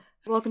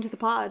Welcome to the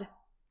pod.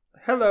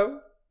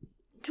 Hello.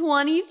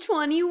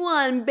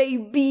 2021,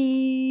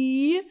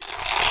 baby.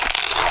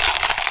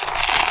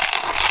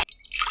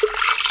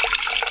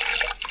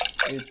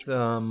 It's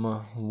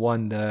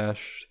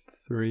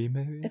 1-3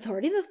 maybe. It's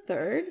already the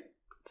third.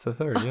 It's the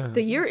third, yeah.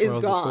 The year is Or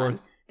else gone.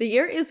 the The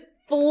year is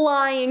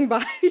flying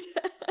by.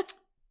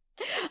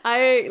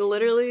 I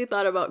literally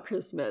thought about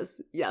Christmas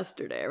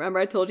yesterday. Remember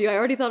I told you I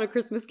already thought of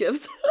Christmas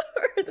gifts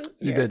for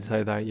this year. You did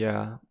say that,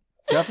 yeah.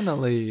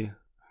 Definitely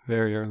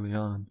very early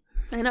on.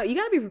 I know. You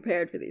got to be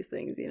prepared for these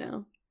things, you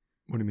know.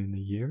 What do you mean, the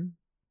year?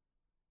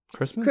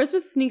 Christmas?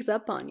 Christmas sneaks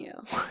up on you.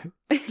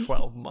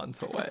 12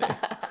 months away.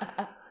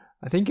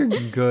 I think you're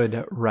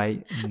good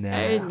right now.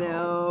 I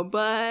know.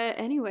 But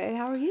anyway,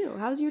 how are you?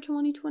 How's your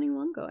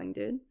 2021 going,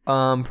 dude?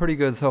 Pretty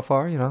good so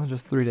far, you know,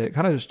 just 3 days.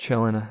 Kind of just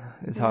chilling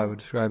is how I would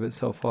describe it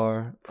so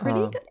far. Pretty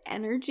good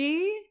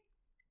energy.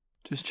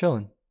 Just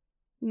chilling.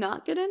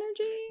 Not good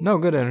energy? No,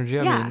 good energy.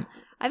 I mean,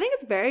 I think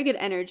it's very good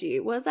energy.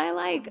 Was I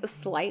like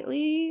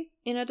slightly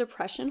in a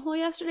depression hole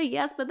yesterday?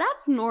 Yes, but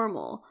that's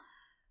normal.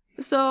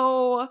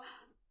 So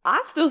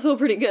I still feel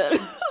pretty good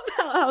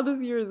about how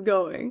this year is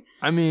going.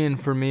 I mean,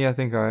 for me, I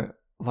think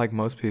like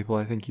most people,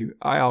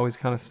 I always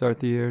kind of start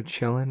the year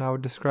chilling, I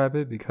would describe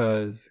it,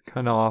 because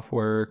kind of off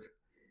work,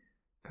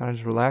 kind of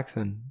just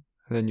relaxing.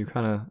 And then you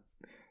kind of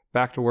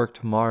back to work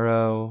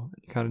tomorrow,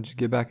 you kind of just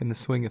get back in the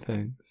swing of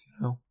things, you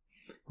know?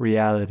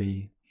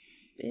 Reality.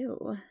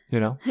 Ew. You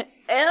know? Ew.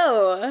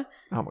 Oh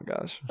my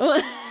gosh.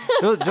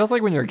 just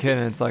like when you're a kid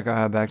and it's like,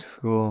 back to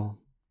school,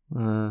 you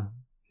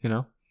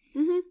know?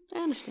 Mm-hmm. I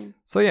understand.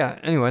 So yeah,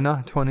 anyway,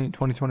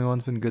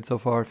 2021's been good so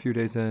far, a few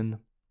days in. I'm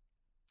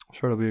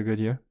sure it'll be a good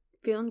year.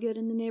 Feeling good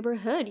in the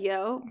neighborhood,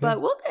 yo.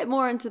 But we'll get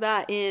more into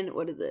that in,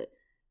 what is it?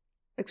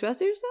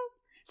 Express yourself?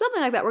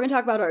 Something like that. We're going to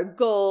talk about our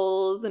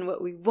goals and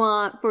what we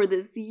want for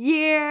this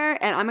year.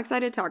 And I'm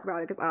excited to talk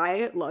about it because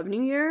I love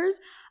New Year's.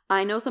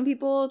 I know some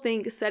people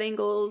think setting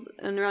goals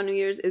around New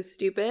Year's is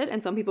stupid,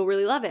 and some people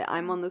really love it.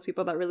 I'm one of those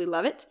people that really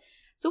love it.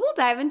 So we'll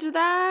dive into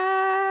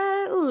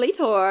that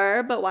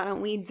later. But why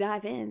don't we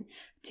dive in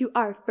to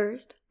our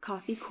first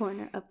coffee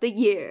corner of the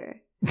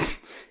year?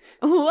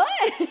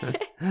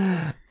 What?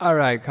 All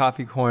right,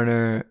 coffee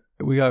corner.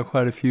 We got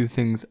quite a few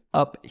things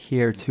up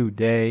here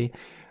today.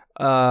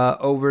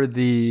 Over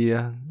the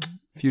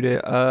few days,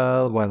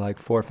 like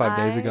 4 or 5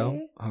 days ago?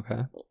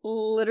 Okay.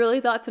 Literally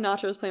thought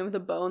Sinatra was playing with a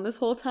bone this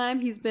whole time.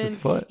 He's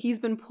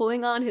been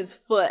pulling on his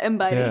foot and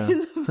biting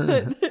his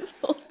foot this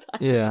whole time.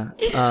 Yeah.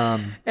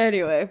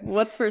 Anyway,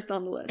 what's first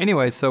on the list?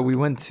 Anyway, so we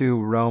went to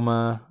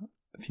Roma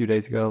a few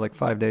days ago, like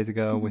 5 days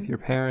ago, with your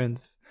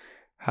parents.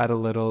 Had a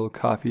little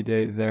coffee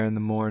date there in the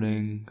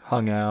morning,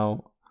 hung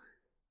out.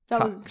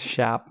 That was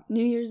shop.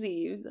 New Year's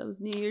Eve. That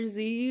was New Year's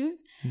Eve.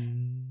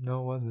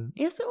 No, it wasn't.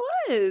 Yes, it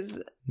was.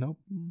 Nope.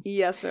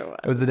 Yes, it was.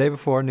 It was the day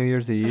before New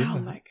Year's Eve. Oh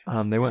my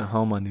gosh. They went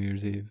home on New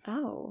Year's Eve.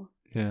 Oh.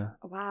 Yeah.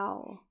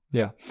 Wow.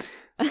 Yeah.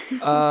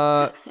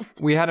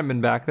 We hadn't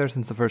been back there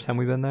since the first time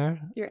we've been there.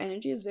 Your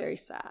energy is very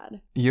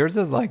sad. Yours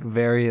is like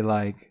very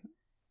like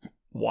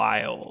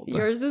wild.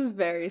 Yours is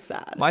very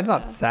sad. Mine's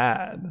not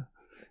sad.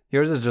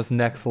 Yours is just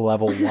next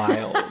level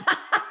wild.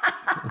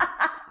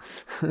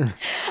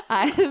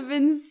 I have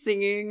been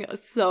singing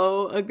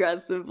so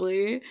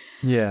aggressively.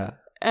 Yeah.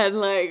 And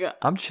like...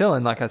 I'm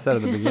chilling, like I said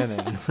at the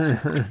beginning.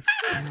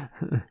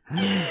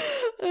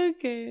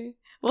 Okay.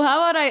 Well,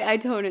 how about I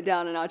tone it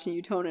down a notch and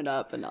you tone it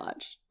up a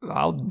notch?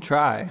 I'll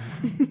try.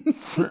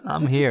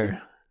 I'm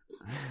here.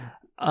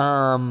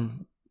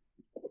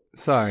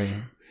 Sorry.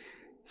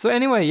 So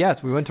anyway,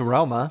 yes, we went to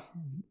Roma.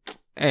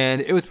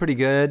 And it was pretty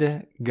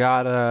good.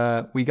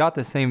 We got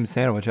the same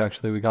sandwich,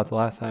 actually, we got the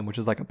last time, which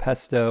is like a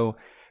pesto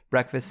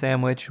breakfast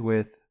sandwich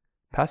with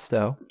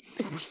pesto.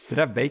 Did it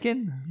have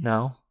bacon?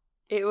 No.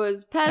 It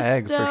was pesto,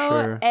 egg, for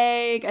sure.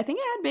 Egg. I think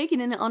it had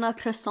bacon in it on a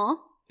croissant.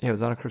 Yeah, it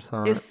was on a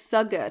croissant. It was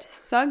so good.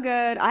 So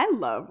good. I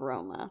love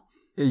Roma.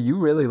 Yeah, you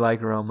really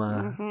like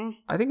Roma. Mm-hmm.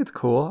 I think it's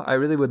cool. I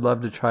really would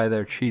love to try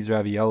their cheese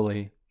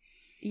ravioli.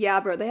 Yeah,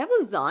 bro. They have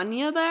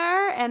lasagna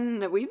there,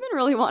 and we've been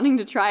really wanting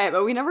to try it,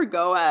 but we never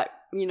go at,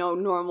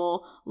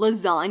 normal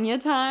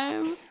lasagna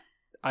time.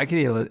 I could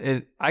eat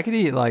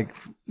like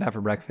that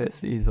for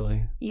breakfast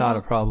easily. Not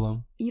a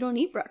problem. You don't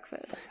eat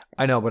breakfast.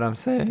 I know, but I'm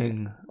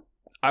saying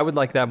I would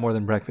like that more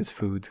than breakfast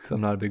foods because I'm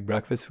not a big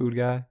breakfast food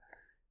guy.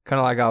 Kind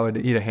of like I would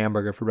eat a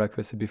hamburger for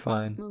breakfast, it'd be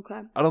fine.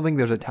 Okay. I don't think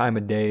there's a time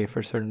of day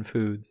for certain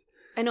foods.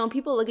 I know, and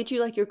people look at you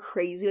like you're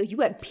crazy. Like,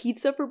 you had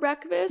pizza for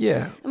breakfast?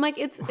 Yeah. I'm like,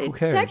 it's cares?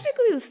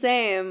 technically the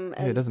same.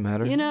 Yeah, it doesn't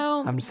matter.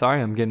 I'm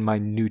sorry I'm getting my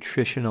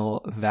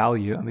nutritional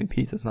value. I mean,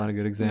 pizza's not a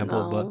good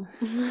example,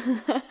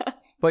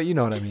 but you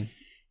know what I mean.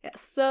 Yeah,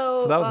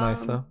 so that was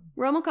nice, though.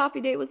 Roma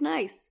coffee date was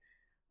nice.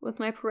 With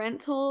my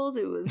parentals,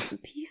 it was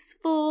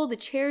peaceful. The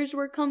chairs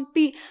were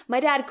comfy. My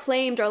dad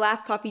claimed our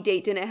last coffee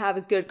date didn't have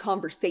as good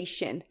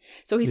conversation.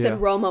 So he said,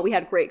 Roma, we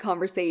had great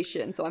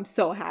conversation. So I'm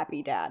so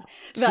happy, Dad.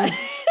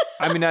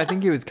 I mean, I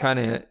think he was kind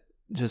of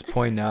just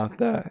pointing out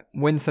that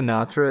when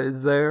Sinatra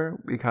is there,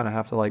 we kind of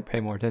have to like pay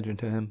more attention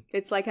to him.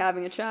 It's like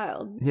having a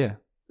child. Yeah.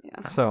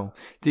 Yeah. So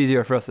it's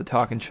easier for us to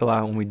talk and chill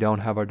out when we don't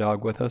have our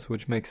dog with us,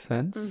 which makes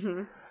sense.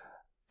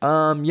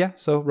 Yeah,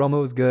 so Roma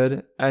was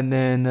good. And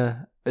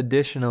then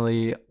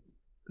additionally,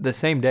 the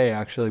same day,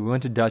 actually, we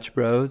went to Dutch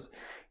Bros.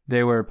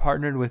 They were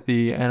partnered with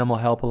the Animal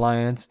Help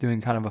Alliance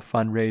doing kind of a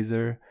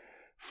fundraiser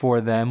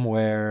for them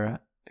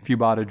where if you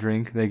bought a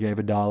drink, they gave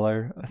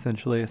 $1,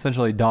 essentially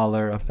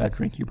 $1 of that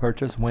drink you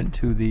purchased went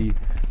to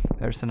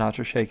there's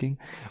Sinatra shaking,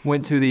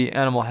 went to the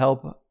Animal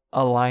Help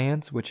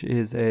Alliance, which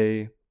is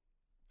a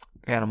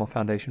animal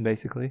foundation,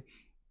 basically.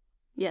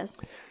 Yes.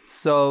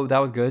 So that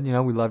was good.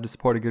 We love to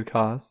support a good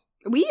cause.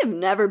 We have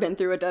never been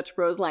through a Dutch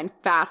Bros line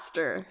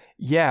faster.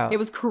 Yeah. It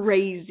was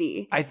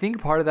crazy. I think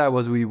part of that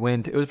was we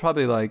went, it was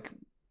probably like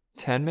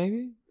 10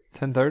 maybe?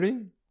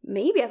 10:30?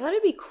 Maybe. I thought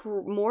it'd be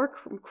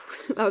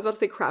I was about to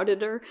say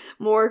crowdeder,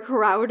 more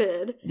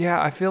crowded.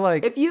 Yeah, I feel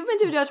like... If you've been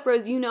to a Dutch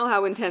Bros, you know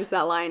how intense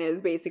that line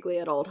is basically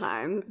at all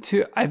times.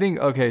 I think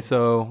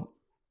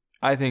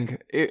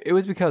it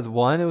was because,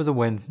 one, it was a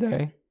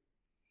Wednesday.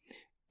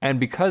 And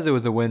because it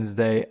was a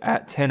Wednesday,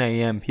 at 10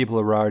 a.m., people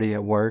are already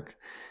at work.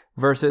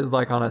 Versus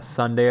like on a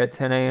Sunday at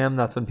 10 a.m.,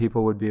 that's when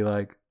people would be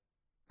like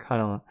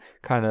kind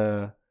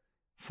of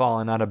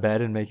falling out of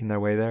bed and making their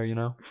way there, You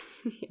know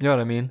what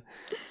I mean?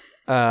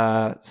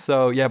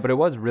 So yeah, but it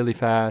was really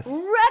fast.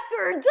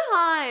 Record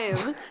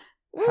time!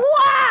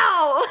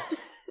 Wow!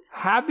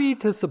 Happy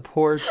to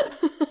support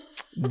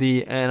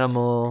the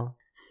Animal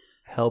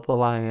Help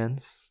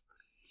Alliance,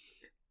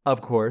 of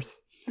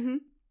course.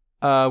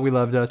 We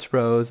love Dutch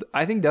Bros.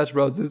 I think Dutch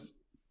Bros is...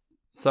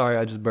 Sorry,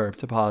 I just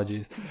burped.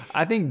 Apologies.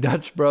 I think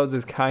Dutch Bros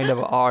is kind of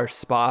our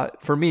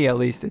spot. For me, at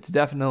least, it's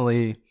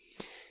definitely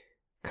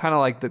kind of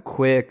like the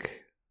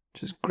quick,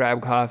 just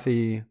grab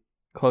coffee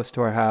close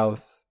to our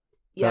house.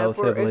 Yeah, if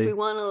we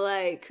want a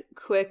like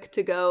quick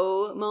to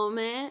go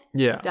moment,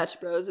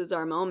 Dutch Bros is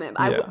our moment.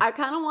 I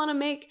kind of want to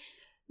make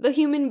the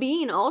Human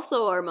Bean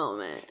also our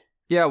moment.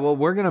 Yeah, well,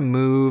 we're going to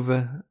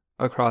move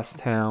across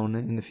town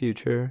in the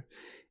future,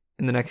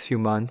 in the next few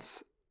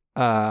months.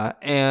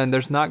 And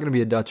there's not going to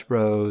be a Dutch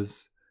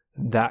Bros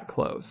that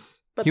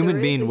close. But Human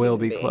Bean will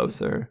be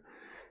closer,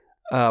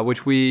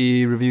 which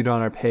we reviewed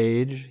on our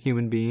page,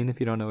 Human Bean. If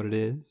you don't know what it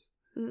is,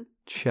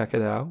 check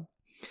it out.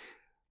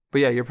 But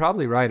yeah, you're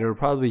probably right. It'll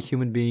probably be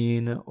Human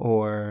Bean,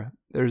 or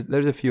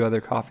there's a few other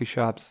coffee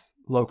shops,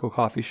 local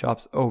coffee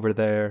shops over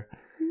there.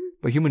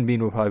 But Human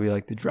Bean will probably be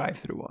like the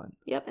drive-through one.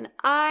 Yep, and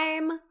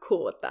I'm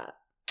cool with that.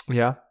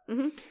 Yeah?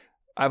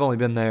 I've only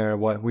been there,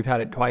 we've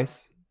had it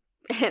twice.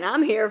 And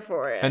I'm here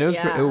for it. And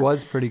it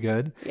was pretty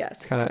good.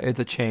 Yes. It's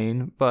a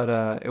chain,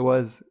 but it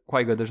was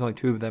quite good. There's only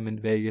 2 of them in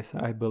Vegas,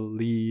 I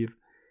believe.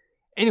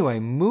 Anyway,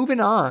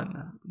 moving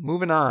on.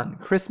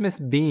 Christmas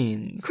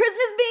beans.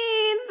 Christmas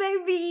beans,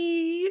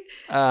 baby.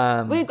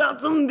 We've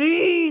got some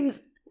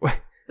beans.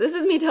 This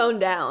is me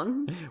toned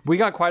down. We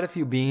got quite a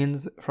few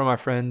beans from our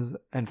friends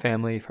and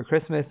family for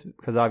Christmas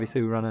because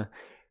obviously we run a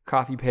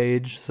coffee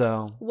page.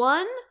 So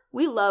 1,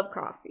 we love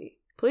coffee.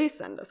 Please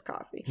send us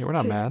coffee. Yeah, we're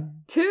not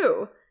mad.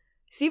 2,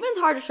 Steven's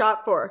hard to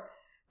shop for,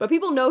 but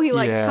people know he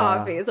likes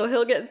coffee, so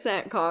he'll get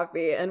sent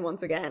coffee. And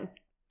once again,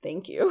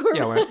 thank you.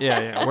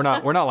 We're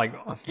not like,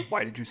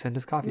 why did you send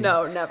us coffee?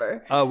 No,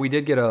 never. We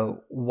did get a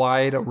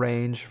wide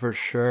range for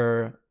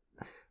sure.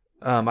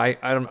 I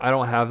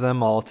don't have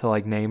them all to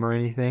like name or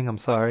anything. I'm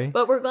sorry.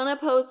 But we're gonna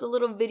post a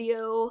little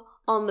video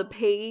on the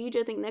page,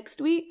 I think next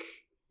week.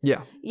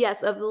 Yeah.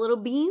 Yes, of the little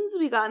beans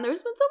we got. And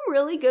there's been some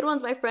really good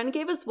ones. My friend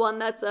gave us one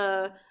that's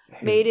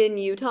made in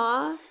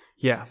Utah.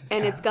 Yeah.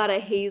 And it's got a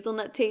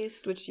hazelnut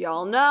taste, which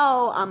y'all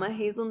know. I'm a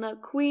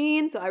hazelnut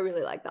queen, so I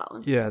really like that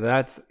one. Yeah,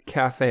 that's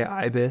Cafe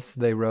Ibis.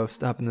 They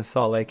roast up in the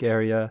Salt Lake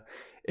area.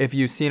 If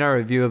you've seen our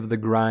review of the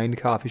Grind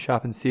coffee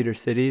shop in Cedar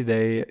City,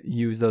 they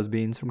use those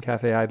beans from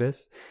Cafe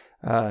Ibis.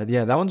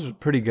 Yeah, that one's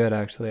pretty good,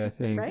 actually, I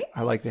think. Right?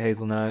 I like the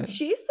hazelnut.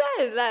 She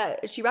said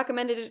that she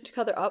recommended it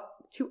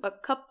to a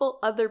couple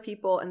other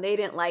people, and they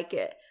didn't like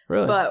it.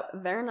 Really? But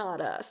they're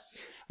not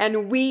us.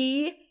 And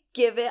we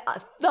give it a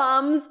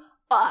thumbs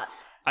up.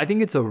 I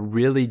think it's a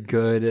really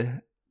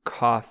good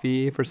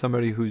coffee for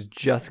somebody who's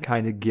just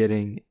kind of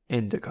getting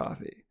into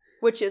coffee.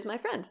 Which is my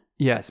friend.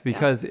 Yes,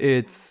 because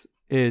it's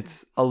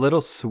a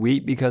little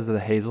sweet because of the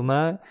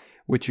hazelnut,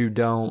 which you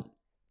don't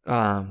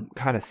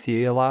kind of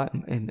see a lot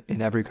in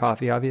every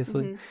coffee,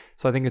 obviously.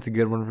 So I think it's a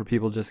good one for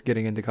people just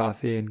getting into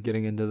coffee and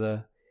getting into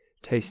the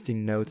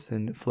tasting notes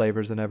and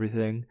flavors and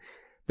everything.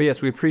 But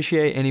yes, we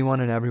appreciate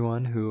anyone and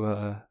everyone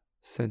who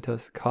sent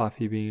us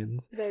coffee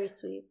beans. Very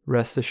sweet.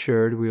 Rest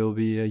assured, we will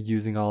be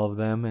using all of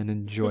them and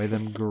enjoy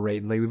them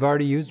greatly. We've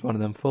already used one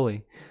of them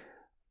fully.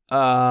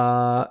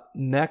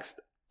 Next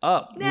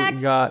up, we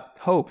got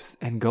hopes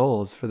and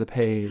goals for the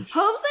page.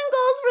 Hopes and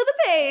goals for the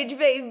page,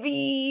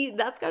 baby.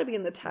 That's got to be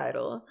in the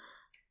title.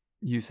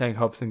 You saying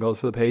hopes and goals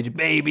for the page,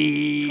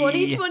 baby.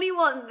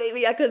 2021,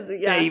 baby. Yeah, because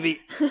baby.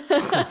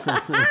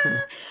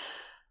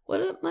 What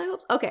are my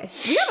hopes? Okay,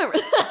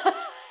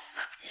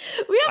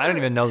 I don't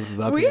even know this was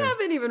up we here. We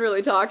haven't even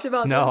really talked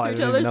about this to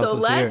each other, so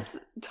let's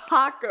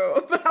taco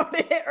about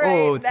it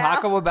right now.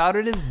 Taco about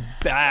it is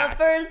back.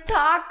 The first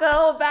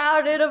taco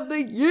about it of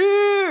the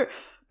year,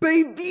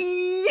 baby.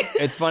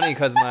 It's funny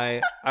because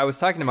I was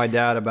talking to my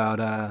dad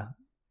about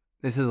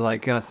this is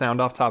like gonna sound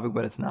off topic,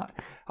 but it's not.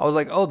 I was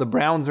like, oh, the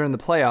Browns are in the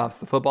playoffs,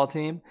 the football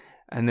team.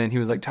 And then he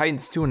was like,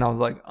 Titans too. And I was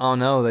like, oh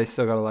no, they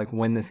still gotta like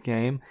win this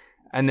game.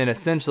 And then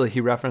essentially he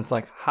referenced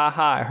like,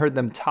 haha, I heard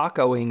them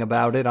tacoing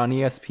about it on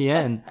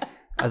ESPN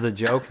as a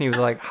joke. And he was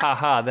like,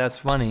 haha, that's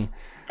funny.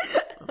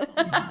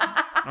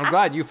 I'm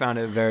glad you found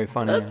it very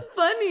funny. That's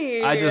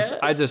funny.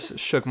 I just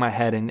shook my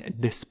head in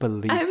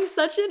disbelief. I'm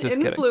such an Just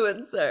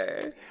influencer.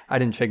 kidding. I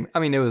didn't shake. I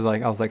mean, it was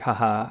like, I was like,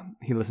 haha,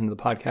 he listened to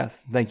the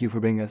podcast. Thank you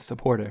for being a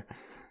supporter.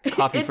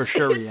 Coffee for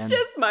sure. It's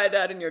just my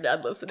dad and your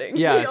dad listening.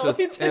 Yeah, it's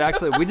just, it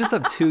actually, we just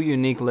have 2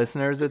 unique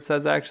listeners, it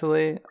says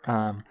actually.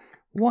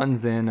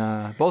 One's in,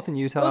 both in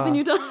Utah. Both in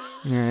Utah.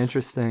 Yeah,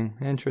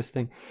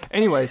 interesting.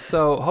 Anyway,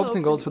 so hopes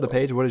and goals for the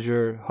page. What is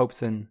your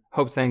hopes and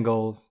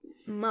goals?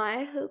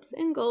 My hopes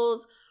and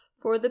goals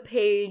for the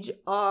page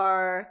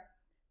are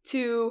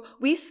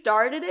we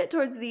started it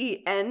towards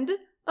the end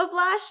of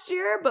last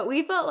year, but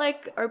we felt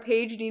like our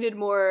page needed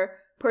more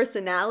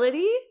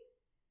personality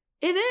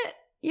in it,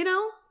 you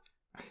know?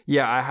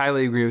 Yeah, I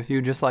highly agree with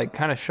you. Just like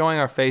kind of showing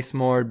our face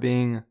more,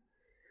 being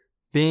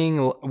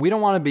we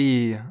don't want to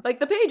be like,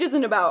 the page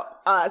isn't about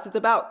us, it's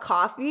about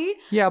coffee.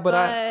 Yeah, but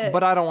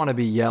I don't want to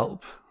be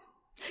Yelp.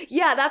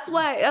 Yeah, that's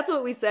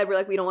what we said. We're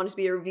like, we don't want it to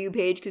be a review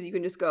page because you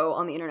can just go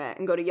on the internet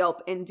and go to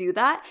Yelp and do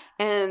that.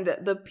 And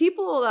the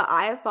people that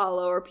I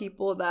follow are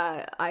people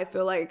that I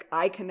feel like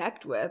I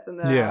connect with, and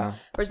their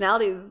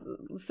personality is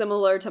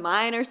similar to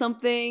mine or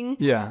something.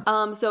 Yeah.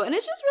 So, and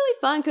it's just really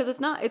fun because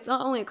it's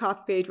not only a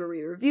coffee page where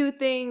we review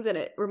things and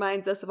it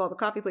reminds us of all the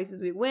coffee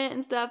places we went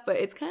and stuff, but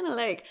it's kind of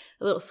like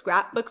a little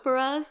scrapbook for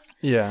us.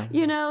 Yeah.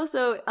 You know,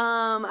 so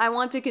I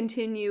want to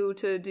continue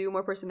to do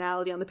more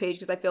personality on the page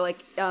because I feel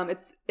like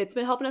it's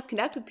been helping us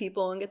connect with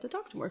people and get to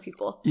talk to more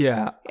people.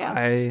 Yeah.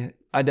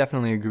 I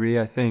definitely agree.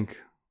 I think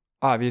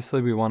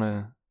obviously we want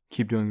to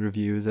keep doing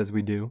reviews as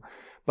we do,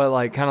 but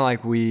like kind of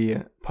like we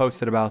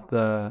posted about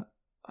the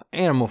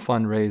animal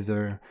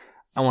fundraiser,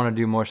 I want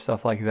to do more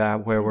stuff like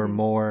that where we're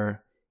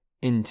more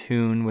in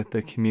tune with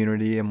the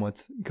community and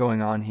what's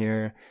going on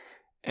here.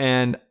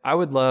 And I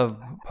would love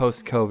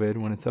post-COVID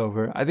when it's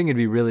over, I think it'd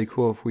be really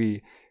cool if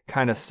we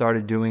kind of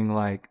started doing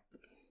like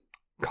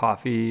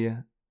coffee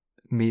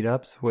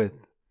meetups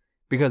with,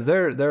 because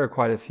there are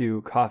quite a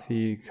few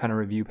coffee kind of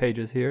review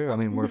pages here. I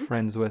mean, we're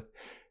friends with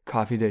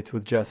Coffee Dates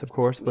with Jess, of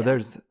course, but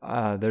there's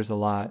a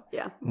lot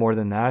more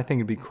than that. I think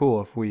it'd be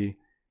cool if we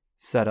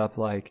set up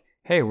like,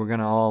 hey, we're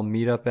going to all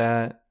meet up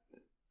at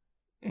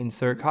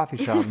insert coffee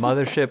shop,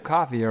 Mothership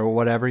Coffee or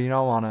whatever, you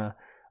know,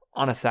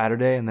 on a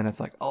Saturday. And then it's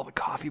like all the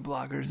coffee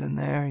bloggers in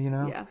there, you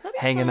know,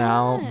 hanging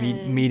out,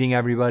 meeting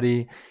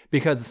everybody.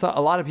 Because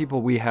a lot of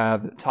people we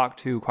have talked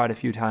to quite a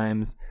few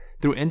times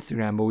through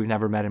Instagram, but we've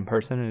never met in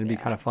person, and it'd be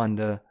kind of fun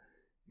to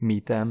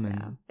meet them.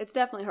 And it's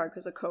definitely hard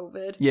because of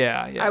COVID.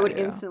 I would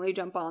instantly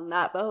jump on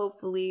that, but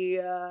hopefully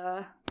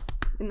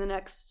in the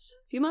next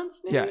few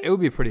months, maybe. Yeah, it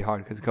would be pretty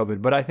hard because of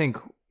COVID, but I think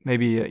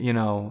maybe, you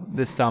know,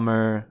 this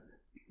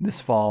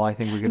fall, I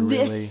think we could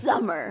This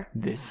summer.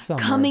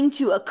 Coming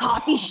to a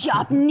coffee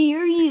shop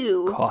near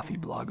you. Coffee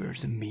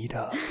bloggers meet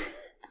up.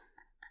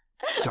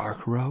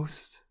 Dark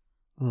roast.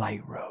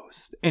 Light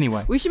roast.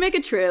 Anyway, we should make a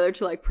trailer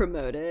to like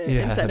promote it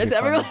and send it to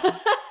everyone.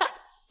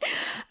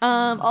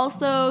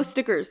 Also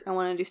stickers. I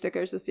want to do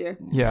stickers this year.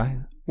 Yeah,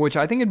 which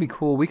I think it'd be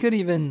cool. We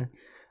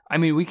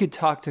could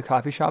talk to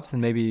coffee shops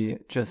and maybe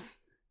just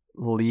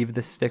leave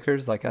the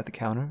stickers like at the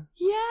counter.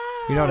 Yeah.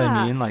 You know what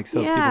I mean? Like, so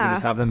people can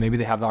just have them. Maybe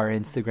they have our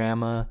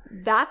Instagram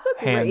That's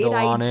a great handle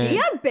on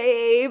idea, it.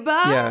 babe.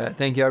 Yeah,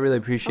 thank you. I really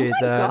appreciate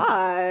that.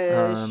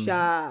 Oh my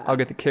gosh. I'll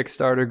get the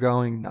Kickstarter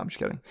going. No, I'm just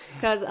kidding.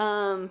 Because,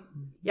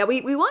 yeah,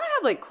 we want to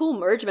have like cool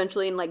merch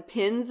eventually, and like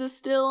pins is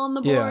still on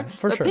the board. Yeah,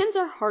 for sure. Pins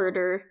are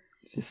harder.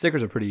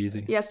 Stickers are pretty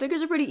easy. Yeah,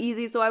 stickers are pretty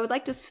easy. So I would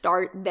like to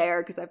start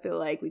there because I feel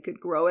like we could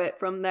grow it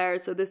from there.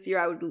 So this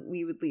year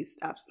we would at least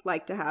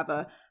like to have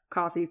a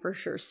coffee for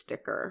sure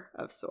sticker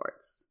of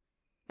sorts.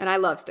 And I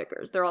love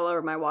stickers. They're all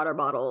over my water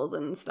bottles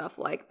and stuff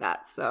like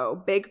that.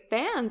 So big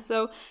fans.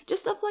 So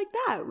just stuff like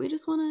that. We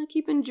just want to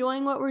keep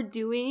enjoying what we're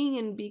doing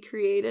and be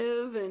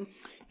creative and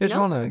just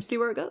want to see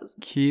where it goes.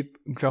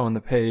 Keep growing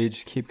the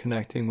page, keep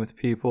connecting with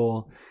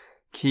people,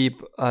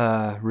 keep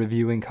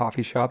reviewing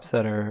coffee shops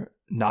that are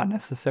not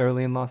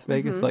necessarily in Las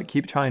Vegas. Like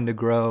keep trying to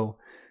grow.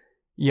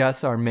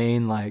 Yes, our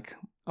main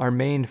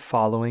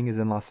following is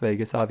in Las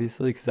Vegas,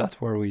 obviously, because that's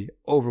where we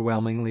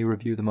overwhelmingly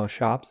review the most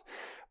shops.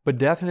 But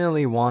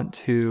definitely want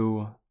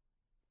to,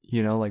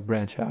 you know, like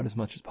branch out as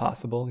much as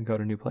possible and go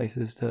to new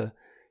places to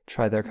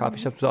try their coffee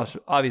shops.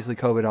 Obviously,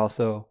 COVID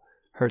also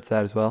hurts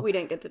that as well. We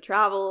didn't get to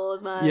travel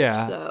as much,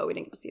 so we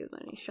didn't get to see as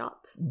many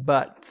shops.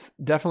 But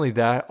definitely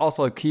that.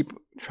 Also, keep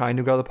trying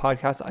to grow the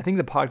podcast. I think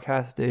the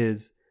podcast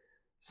is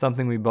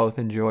something we both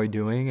enjoy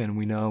doing, and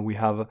we know we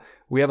have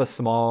a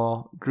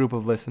small group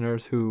of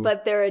listeners who...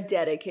 But they're a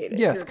dedicated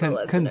group of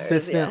listeners.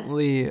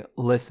 Consistently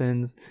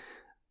listens.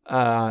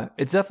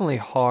 It's definitely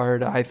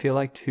hard, I feel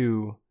like,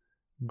 to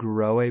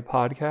grow a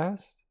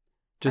podcast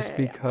just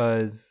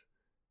because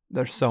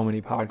there's so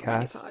many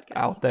podcasts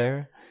out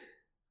there.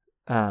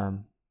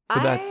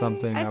 But that's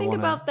something I think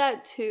about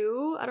that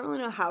too. I don't really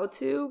know how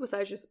to,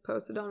 besides just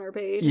post it on our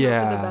page.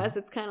 Yeah. For the best.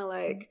 It's kind of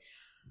like,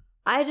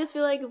 I just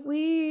feel like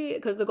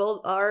because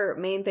our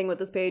main thing with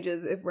this page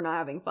is if we're not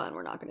having fun,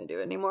 we're not going to do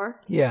it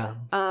anymore. Yeah.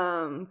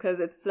 Because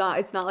it's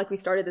not like we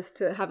started this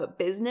to have a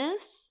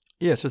business.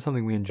 Yeah, it's just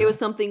something we enjoy. It was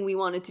something we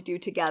wanted to do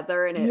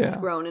together, and it's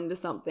grown into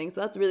something.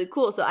 So that's really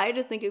cool. So I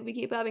just think if we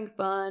keep having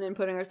fun and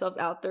putting ourselves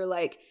out there,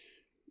 like,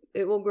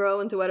 it will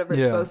grow into whatever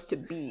it's supposed to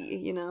be,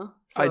 you know?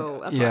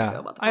 So that's how I feel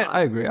about the pod. I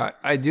agree.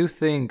 I do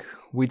think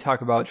we talk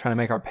about trying to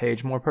make our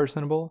page more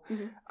personable.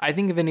 Mm-hmm. I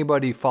think if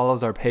anybody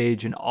follows our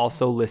page and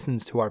also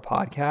listens to our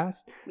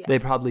podcast, they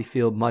probably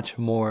feel much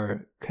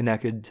more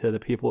connected to the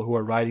people who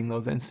are writing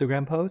those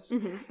Instagram posts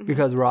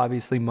because we're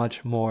obviously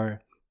much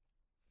more...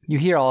 You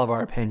hear all of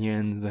our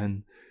opinions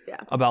and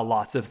about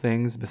lots of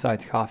things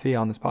besides coffee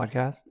on this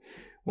podcast,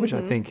 which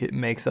I think it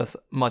makes us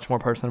much more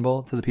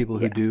personable to the people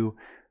who do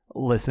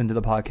listen to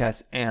the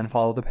podcast and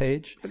follow the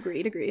page.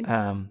 Agreed.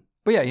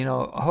 But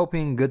yeah,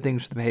 hoping good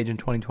things for the page in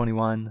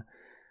 2021.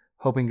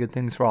 Hoping good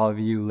things for all of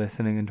you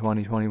listening in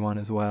 2021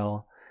 as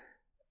well.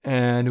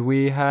 And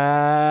we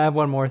have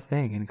one more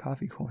thing in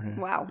Coffee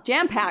Corner. Wow,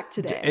 jam-packed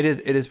today. It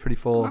is pretty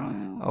full.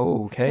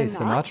 Oh, okay.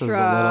 Sinatra's a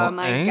little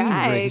angry.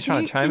 Guy. He's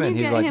trying to chime in.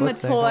 He's like,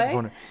 let's get him a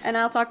toy, and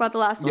I'll talk about the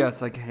last one.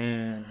 Yes, I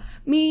can.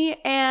 Me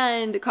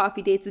and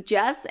Coffee Dates with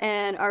Jess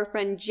and our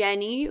friend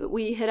Jenny,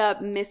 we hit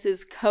up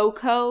Mrs.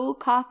 Coco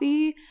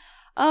Coffee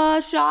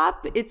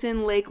shop. It's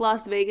in Lake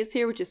Las Vegas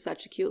here, which is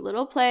such a cute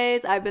little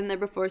place. I've been there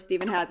before.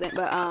 Steven hasn't,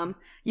 but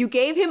you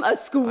gave him a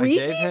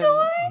squeaky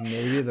toy?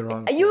 Maybe the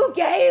wrong toy. You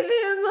gave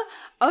him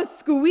a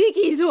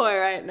squeaky toy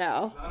right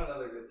now. Not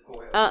another good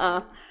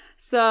toy.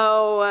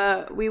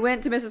 So we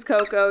went to Mrs.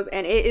 Coco's,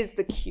 and it is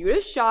the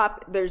cutest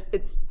shop.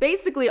 It's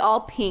basically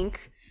all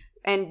pink.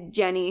 And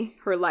Jenny,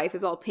 her life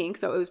is all pink,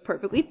 so it was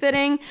perfectly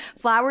fitting.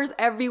 Flowers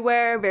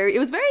everywhere. It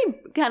was very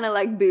kind of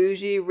like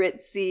bougie,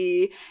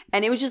 ritzy,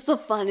 and it was just the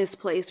funnest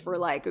place for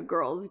like a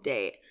girl's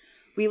date.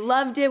 We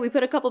loved it. We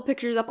put a couple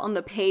pictures up on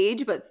the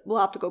page, but we'll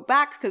have to go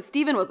back because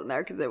Steven wasn't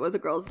there because it was a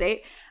girl's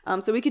date.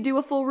 So we could do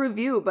a full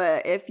review.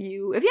 But if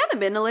you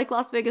haven't been to Lake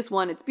Las Vegas,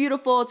 it's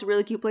beautiful. It's a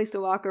really cute place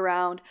to walk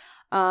around.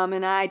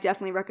 And I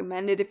definitely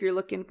recommend it if you're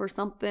looking for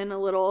something a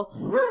little,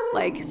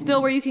 like,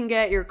 still where you can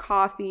get your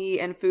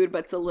coffee and food,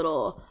 but it's a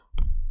little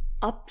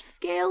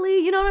upscale-y,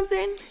 you know what I'm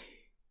saying?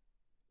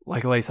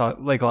 Like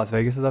Lake Las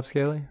Vegas is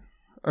upscale-y?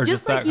 Or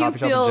just like you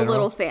feel a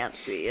little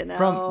fancy, you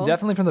know?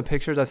 Definitely from the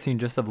pictures I've seen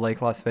just of Lake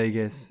Las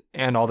Vegas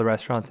and all the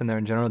restaurants in there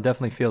in general, it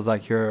definitely feels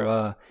like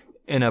you're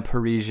in a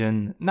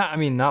Parisian, not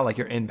like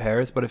you're in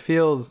Paris, but it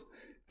feels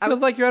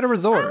like you're at a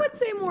resort. I would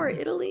say more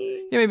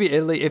Italy. Yeah, maybe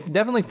Italy. It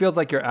definitely feels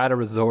like you're at a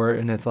resort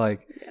and it's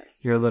like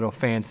you're a little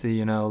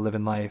fancy,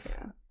 living life.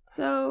 Yeah.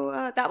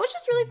 So that was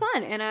just really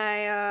fun. And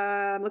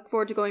I look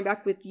forward to going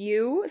back with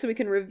you so we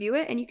can review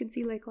it and you can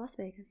see Lake Las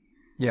Vegas.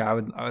 Yeah, I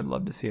would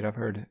love to see it. I've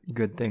heard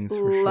good things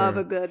for sure. Love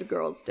a good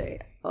girls'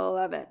 date.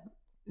 Love it.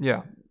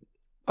 Yeah.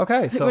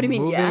 Okay, so what do you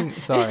mean, moving...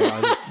 Sorry,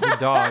 the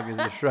dog is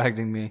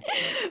distracting me.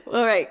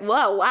 All right.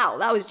 Whoa, wow.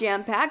 That was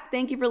jam-packed.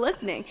 Thank you for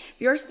listening. If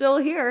you're still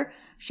here...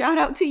 Shout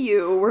out to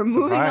you. We're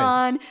moving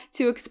on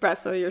to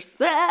Espresso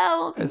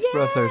Yourself.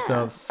 Espresso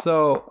Yourself.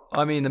 So,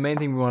 the main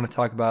thing we want to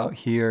talk about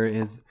here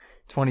is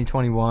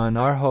 2021,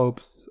 our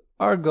hopes,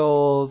 our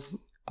goals,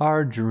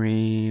 our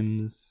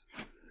dreams.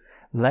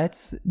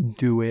 Let's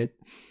do it.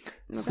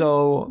 Okay.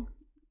 So,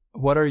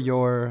 what are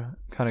your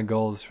kind of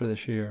goals for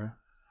this year?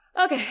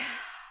 Okay.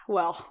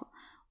 Well,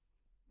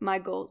 my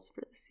goals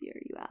for this year,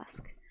 you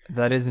ask.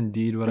 That is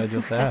indeed what I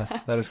just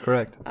asked. That is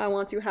correct. I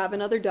want to have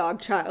another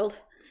dog child.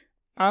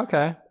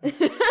 Okay.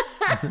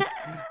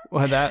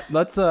 Well,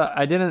 let's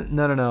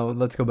no.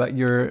 Let's go back.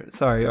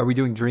 Sorry, are we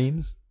doing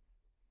dreams?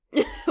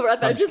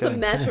 That's just a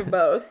mesh of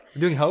both.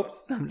 We're doing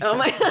hopes? Oh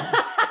my.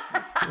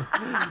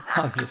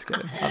 I'm just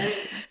kidding.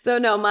 So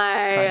no,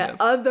 my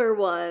other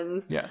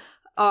ones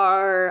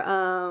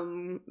are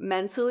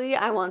mentally,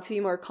 I want to be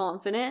more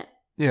confident.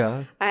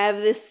 Yeah. I have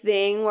this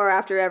thing where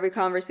after every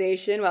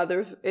conversation,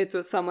 whether it's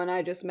with someone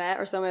I just met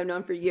or someone I've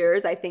known for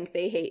years, I think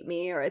they hate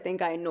me or I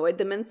think I annoyed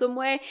them in some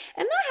way.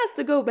 And that has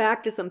to go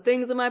back to some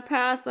things in my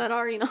past that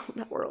are,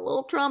 that were a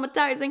little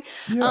traumatizing.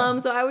 Yeah.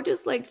 So I would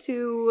just like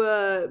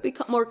to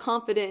become more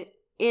confident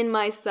in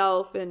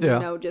myself and,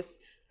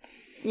 just,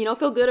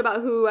 feel good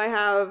about who I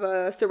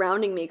have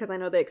surrounding me because I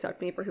know they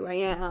accept me for who I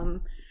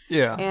am.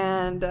 Yeah.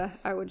 And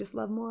I would just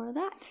love more of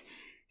that.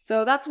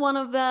 So that's one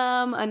of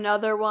them.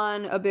 Another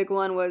one, a big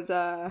one, was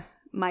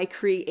my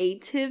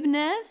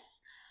creativeness.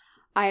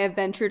 I have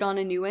ventured on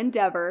a new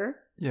endeavor.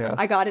 Yeah.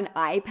 I got an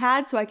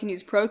iPad so I can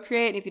use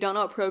Procreate. And if you don't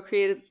know what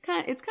Procreate is,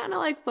 it's kind of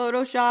like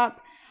Photoshop.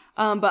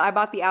 But I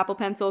bought the Apple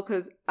Pencil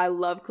because I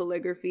love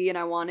calligraphy and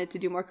I wanted to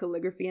do more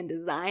calligraphy and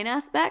design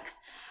aspects.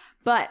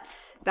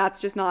 But that's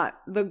just not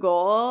the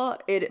goal.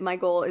 My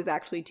goal is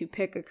actually to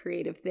pick a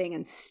creative thing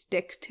and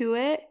stick to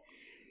it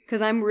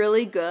because I'm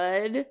really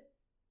good.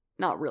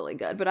 not really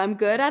good, but I'm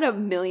good at a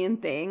million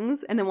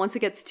things. And then once it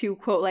gets too,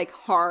 quote, like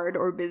hard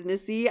or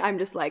businessy, I'm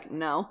just like,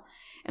 no.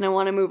 And I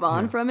want to move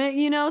on from it,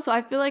 you know? So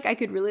I feel like I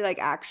could really like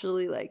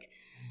actually like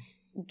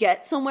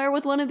get somewhere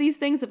with one of these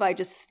things if I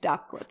just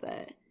stuck with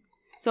it.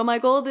 So my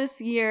goal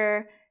this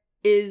year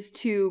is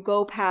to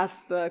go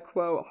past the,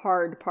 quote,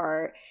 hard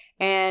part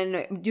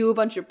and do a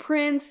bunch of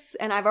prints.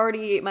 And I've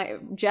already,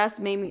 Jess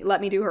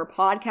let me do her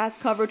podcast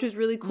cover, which is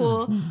really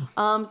cool.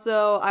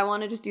 So I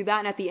want to just do that.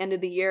 And at the end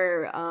of the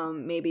year,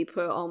 maybe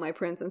put all my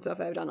prints and stuff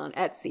I've done on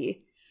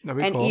Etsy.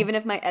 And cool. Even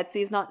if my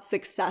Etsy is not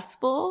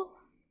successful,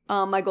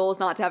 my goal is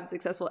not to have a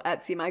successful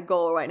Etsy. My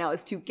goal right now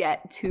is to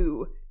get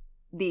to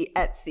the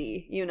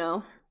Etsy, you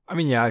know? I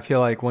mean, yeah, I feel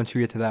like once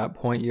you get to that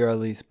point, you're at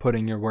least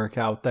putting your work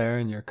out there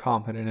and you're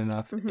confident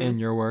enough in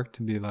your work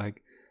to be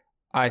like,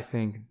 I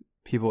think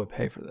people would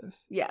pay for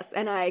this. Yes,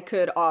 and I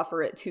could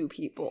offer it to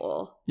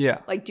people. Yeah.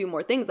 Like do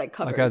more things like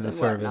covers like as a and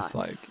service,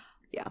 whatnot. like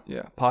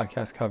yeah,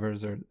 podcast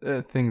covers or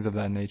things of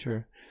that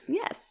nature.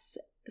 Yes.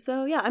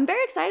 So yeah, I'm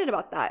very excited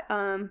about that.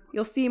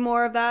 You'll see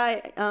more of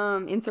that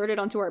inserted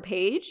onto our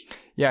page.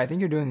 Yeah, I think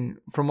you're doing,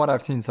 from what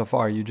I've seen so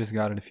far, you just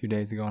got it a few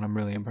days ago and I'm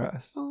really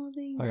impressed. Oh,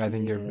 thank you. I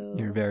think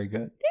you're very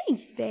good.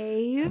 Thanks,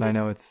 babe. And I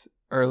know it's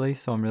early,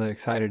 so I'm really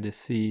excited to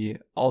see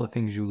all the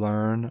things you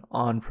learn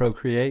on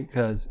Procreate,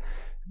 because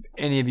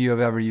any of you have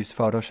ever used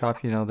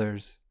Photoshop, you know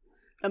there's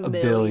a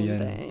billion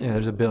things. Yeah,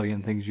 there's a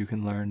billion things you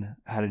can learn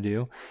how to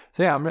do.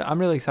 So yeah, I'm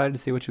really excited to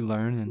see what you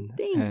learn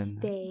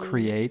and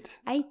create.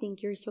 I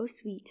think you're so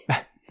sweet.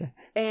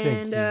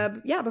 And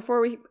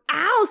before we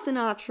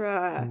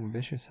Sinatra. Ooh,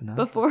 vicious Sinatra.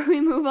 Before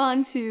we move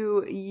on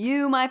to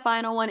you, my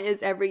final one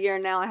is every year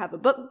now I have a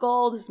book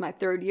goal. This is my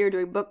 3rd year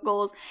doing book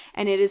goals,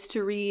 and it is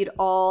to read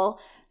all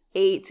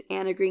 8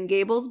 Anne of Green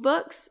Gables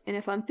books. And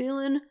if I'm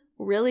feeling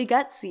really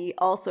gutsy,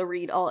 also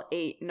read all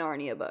 8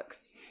 Narnia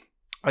books.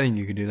 I think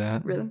you could do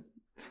that. Really?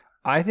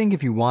 I think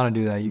if you want to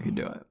do that, you could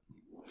do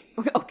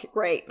it. Okay,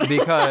 great.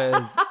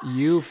 Because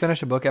you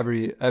finish a book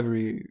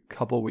every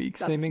couple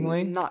weeks, That's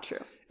seemingly. Not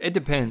true. It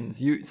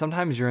depends.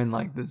 Sometimes you're in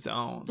like the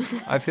zone,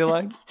 I feel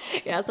like.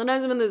 Yeah,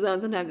 sometimes I'm in the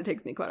zone. Sometimes it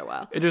takes me quite a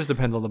while. It just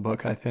depends on the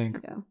book, I think.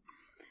 Yeah.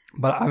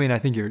 But I mean, I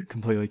think you're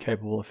completely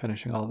capable of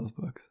finishing all those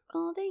books.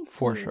 Oh, thank you.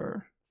 For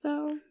sure.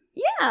 So,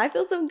 yeah, I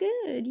feel so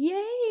good.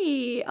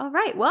 Yay. All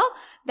right. Well,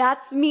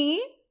 that's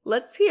me.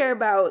 Let's hear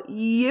about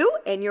you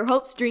and your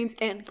hopes, dreams,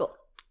 and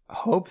goals.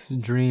 Hopes,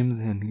 dreams,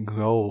 and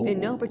goals. In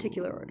no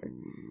particular order.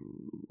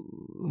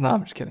 No,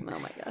 I'm just kidding. Oh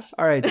my gosh.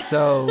 All right,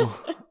 so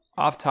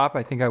off top,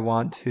 I think I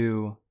want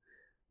to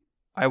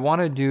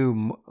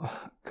do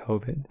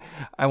COVID.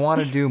 I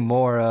want to do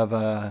more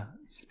of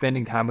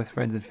spending time with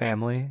friends and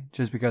family,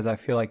 just because I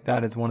feel like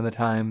that is one of the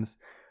times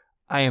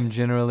I am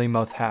generally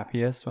most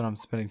happiest, when I'm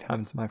spending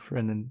time with my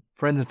friends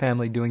and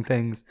family, doing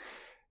things,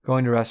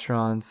 going to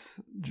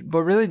restaurants, but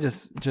really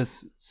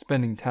just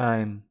spending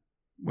time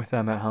with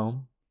them at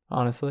home.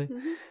 Honestly,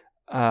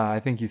 I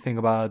think you think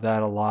about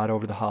that a lot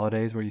over the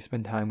holidays, where you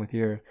spend time with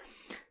your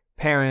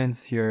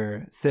parents,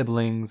 your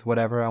siblings,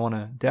 whatever. I want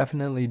to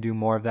definitely do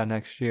more of that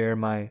next year.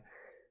 My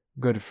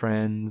good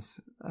friends.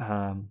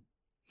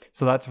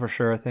 So that's for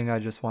sure a thing I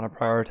just want to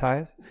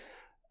prioritize.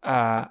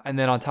 And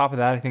then on top of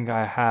that, I think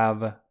I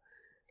have,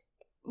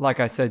 like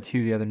I said to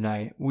you the other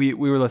night, we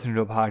were listening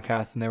to a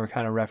podcast and they were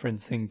kind of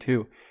referencing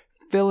to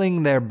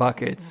filling their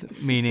buckets,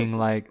 meaning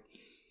like,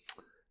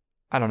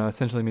 I don't know,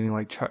 essentially meaning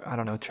like,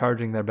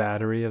 charging their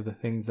battery of the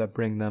things that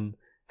bring them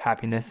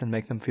happiness and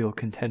make them feel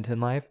content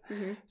in life.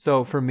 Mm-hmm.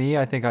 So for me,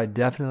 I think I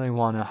definitely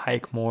want to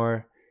hike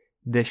more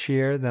this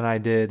year than I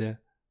did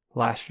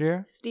last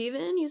year.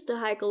 Steven used to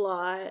hike a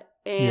lot,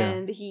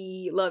 and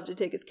he loved to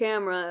take his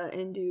camera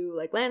and do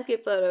like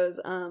landscape photos.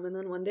 And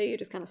then one day you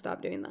just kind of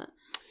stopped doing that.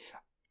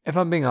 If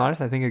I'm being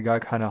honest, I think it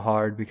got kind of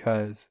hard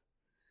because,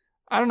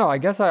 I don't know, I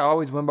guess I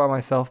always went by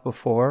myself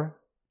before.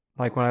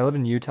 Like when I lived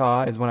in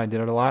Utah is when I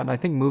did it a lot. And I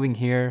think moving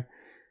here,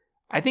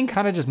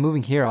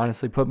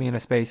 honestly put me in a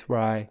space where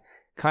I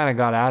kind of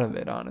got out of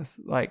it,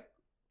 honestly. Like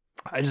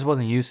I just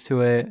wasn't used to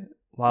it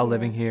while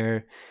living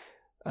here.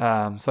 So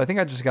I think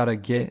I just got to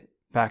get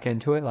back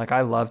into it. Like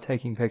I love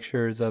taking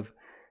pictures of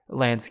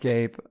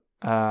landscape.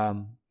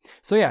 So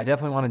yeah, I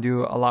definitely want to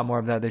do a lot more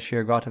of that this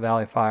year. Go out to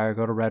Valley Fire,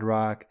 go to Red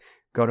Rock,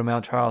 go to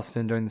Mount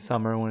Charleston during the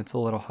summer when it's a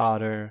little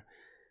hotter.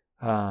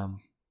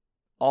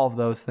 All of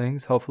those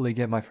things. Hopefully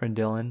get my friend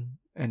Dylan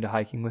into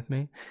hiking with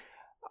me.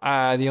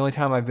 The only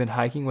time I've been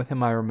hiking with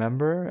him I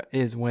remember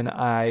is when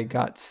I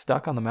got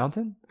stuck on the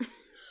mountain.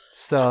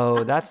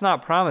 So that's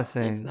not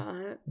promising. It's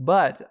not.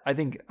 But I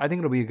think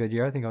it'll be a good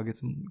year. I think I'll get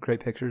some great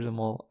pictures and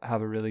we'll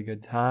have a really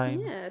good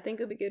time. Yeah, I think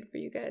it'll be good for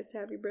you guys to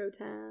have your bro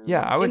time.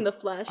 Yeah, I would. In the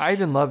flesh. I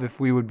even love if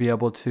we would be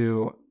able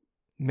to,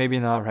 maybe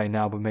not right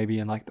now, but maybe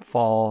in like the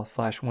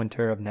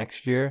fall/winter of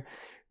next year,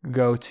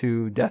 go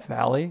to Death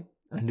Valley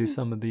and do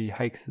some of the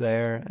hikes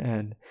there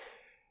and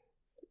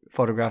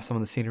photograph some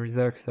of the sceneries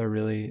there because they're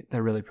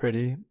really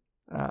pretty.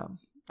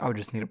 I would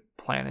just need to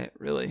plan it,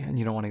 really, and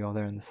you don't want to go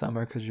there in the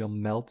summer because you'll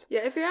melt.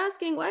 Yeah, if you're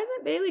asking, why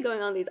isn't Bailey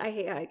going on these? I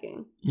hate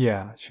hiking.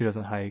 Yeah, she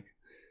doesn't hike.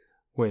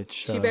 which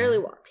She barely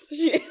walks.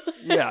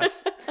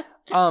 Yes.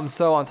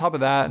 So on top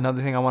of that,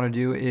 another thing I want to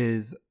do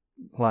is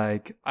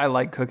like I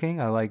like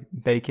cooking. I like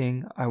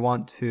baking. I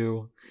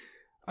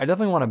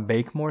definitely want to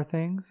bake more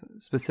things.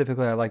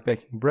 Specifically, I like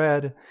baking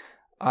bread.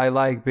 I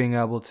like being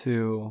able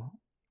to.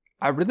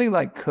 I really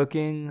like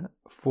cooking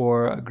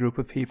for a group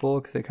of people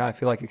because I kind of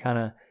feel like it kind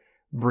of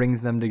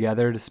brings them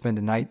together to spend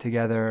a night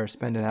together or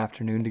spend an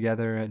afternoon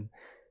together and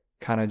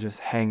kind of just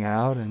hang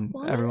out and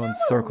everyone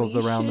circles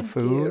around the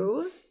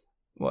food.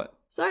 What?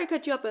 Sorry to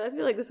cut you up, but I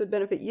feel like this would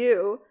benefit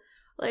you.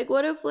 Like,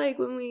 what if, like,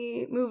 when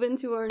we move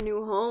into our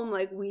new home,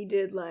 like, we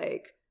did,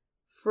 like,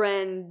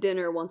 friend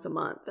dinner once a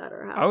month at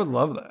our house? I would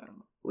love that.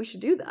 We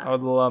should do that. I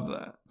would love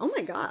that. Oh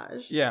my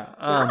gosh. Yeah.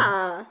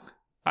 Yeah.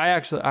 I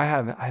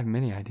have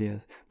many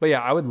ideas. But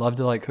yeah, I would love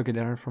to like cook a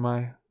dinner for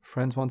my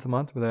friends once a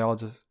month where they all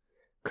just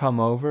come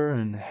over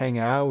and hang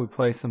out. We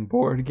play some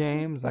board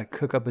games. I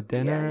cook up a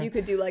dinner. Yeah, you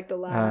could do like the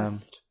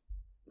last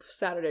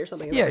Saturday or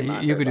something. Yeah,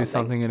 you could do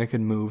something and it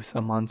could move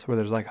some months where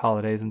there's like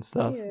holidays and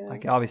stuff. Yeah.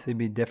 Like obviously it'd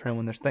be different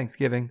when there's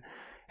Thanksgiving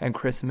and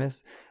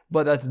Christmas.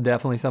 But that's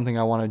definitely something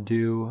I want to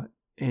do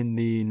in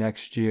the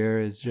next year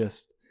is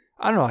just,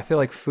 I don't know, I feel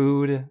like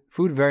food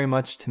very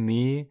much to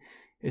me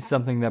is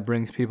something that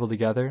brings people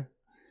together.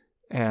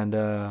 And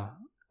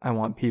I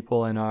want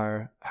people in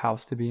our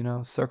house to be,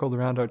 circled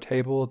around our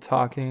table,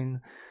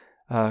 talking,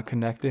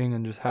 connecting,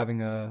 and just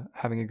having a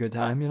good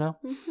time,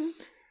 Mm-hmm.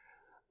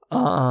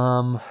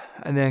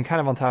 And then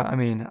kind of on top, I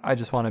mean, I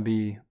just want to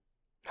be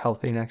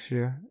healthy next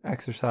year,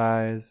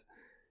 exercise,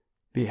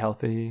 be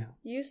healthy.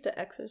 You used to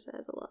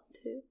exercise a lot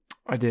too.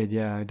 I did,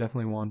 yeah. I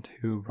definitely want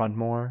to run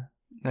more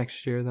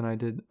next year than I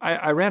did.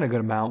 I ran a good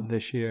amount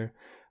this year.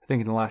 I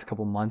think in the last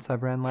couple months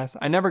I've ran less.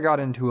 I never got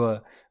into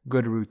a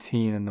good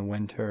routine in the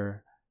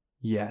winter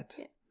yet.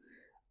 Yeah.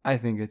 I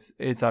think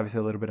it's obviously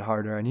a little bit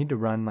harder. I need to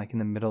run like in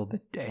the middle of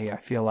the day. I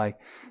feel like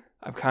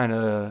I've kind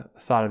of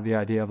thought of the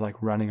idea of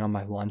like running on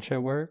my lunch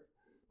at work,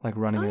 like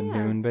running at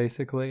noon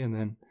basically, and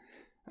then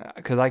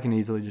because I can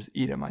easily just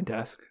eat at my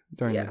desk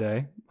during the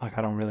day. Like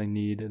I don't really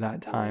need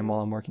that time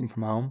while I'm working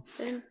from home.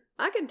 And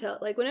I can tell,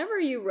 like whenever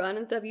you run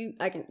and stuff,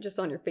 I can just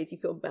on your face you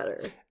feel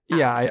better.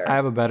 Yeah,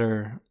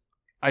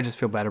 I just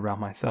feel better about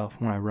myself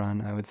when I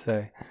run, I would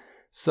say.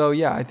 So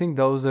yeah, I think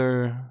those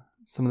are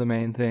some of the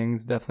main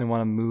things. Definitely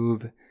want to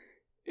move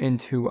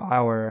into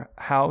our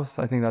house.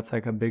 I think that's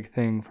like a big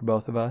thing for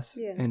both of us.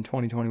 Yeah. In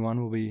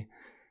 2021, we'll be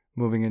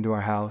moving into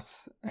our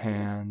house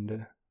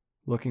and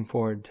looking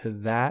forward to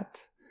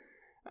that.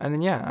 And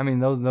then yeah, I mean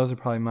those are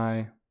probably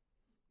my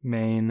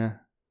main.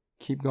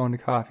 Keep going to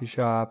coffee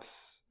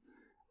shops.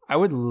 I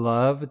would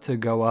love to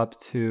go up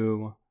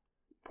to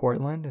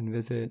Portland and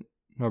visit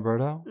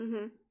Norberto.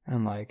 Mm-hmm.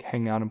 And like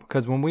hang out,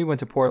 because when me and you went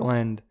to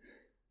Portland,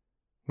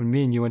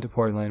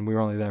 we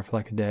were only there for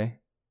like a day.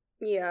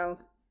 Yeah.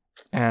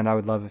 And I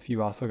would love if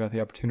you also got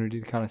the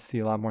opportunity to kind of see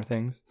a lot more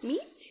things. Me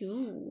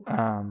too.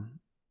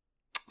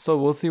 So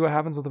we'll see what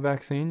happens with the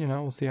vaccine.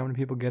 We'll see how many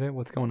people get it,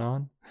 what's going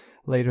on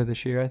later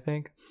this year, I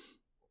think.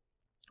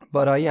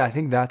 But yeah, I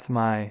think that's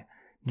my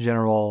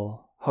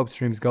general hopes,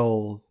 dreams,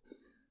 goals.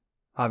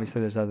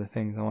 Obviously, there's other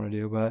things I want to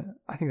do, but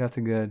I think that's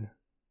a good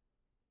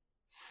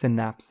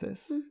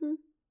synopsis. Mm-hmm.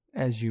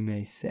 As you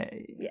may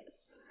say.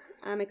 Yes.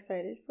 I'm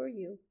excited for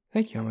you.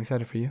 Thank you. I'm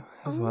excited for you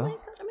as well. Oh my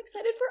God, I'm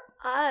excited for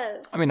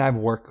us. I mean, I have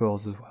work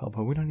goals as well,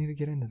 but we don't need to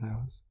get into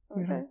those.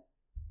 Okay.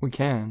 We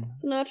can.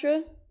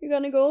 Sinatra, you got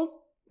any goals?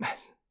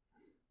 Yes.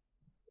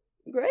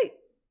 Great.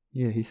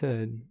 Yeah, he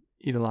said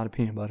eat a lot of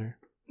peanut butter.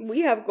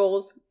 We have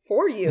goals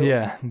for you.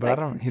 Yeah, but like,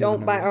 I don't.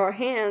 Don't bite our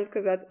hands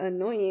because that's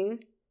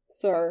annoying,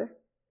 sir.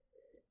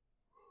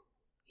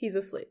 He's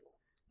asleep.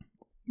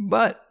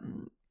 But...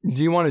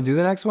 do you want to do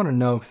the next one or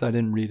no? Because I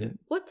didn't read it.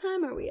 What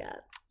time are we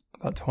at?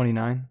 About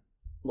 29.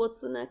 What's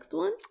the next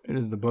one? It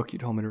is the book you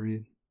told me to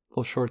read. A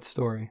little short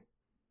story.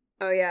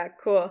 Oh yeah,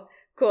 cool.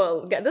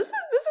 This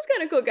is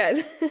kind of cool,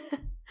 guys.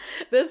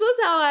 This was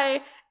how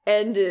I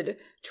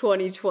ended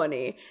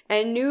 2020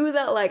 and knew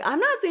that like I'm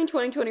not saying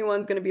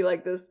 2021 is going to be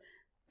like this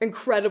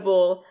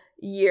incredible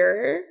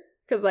year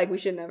because like we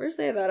should never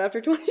say that after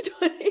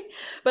 2020.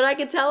 But I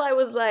could tell I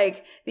was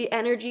like the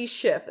energy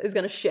shift is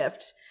going to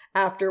shift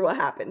after what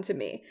happened to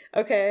me.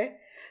 Okay?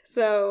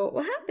 So,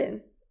 what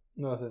happened?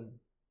 Nothing.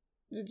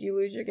 Did you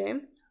lose your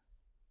game?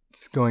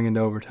 It's going into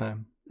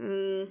overtime.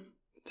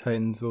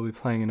 Titans will be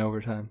playing in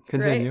overtime.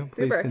 Continue.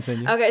 Great. Please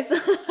continue. Okay, so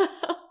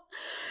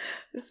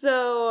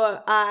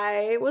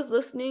I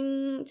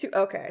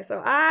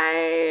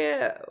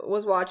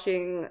was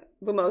watching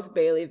the most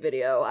Bailey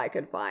video I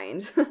could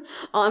find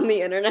on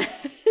the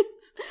internet.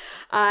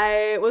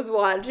 I was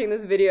watching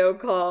this video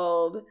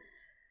called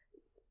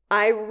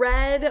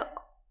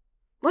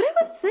what did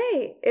it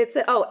say? It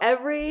said,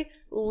 every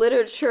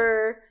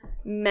literature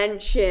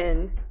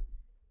mention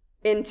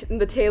in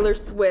the Taylor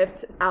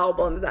Swift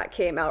albums that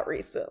came out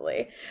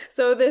recently.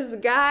 So this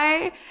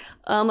guy,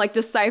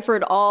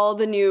 deciphered all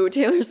the new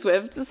Taylor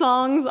Swift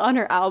songs on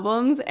her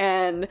albums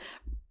and,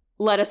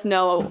 let us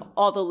know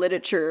all the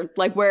literature,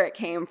 like where it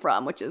came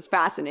from, which is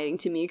fascinating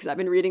to me because I've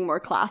been reading more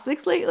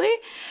classics lately.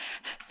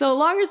 So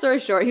longer story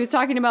short, he was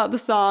talking about the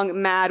song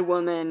Mad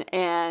Woman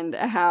and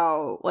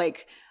how,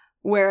 like,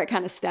 where it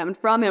kind of stemmed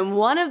from. And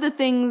one of the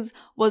things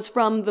was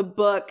from the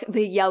book,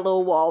 The Yellow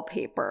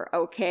Wallpaper.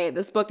 Okay.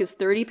 This book is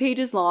 30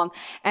 pages long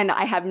and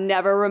I have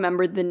never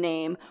remembered the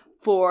name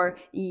for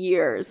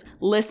years.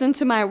 Listen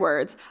to my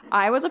words.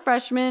 I was a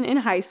freshman in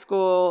high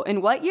school.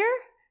 In what year,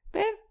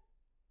 babe?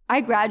 I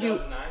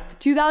graduated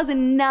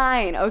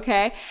 2009.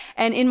 Okay.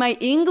 And in my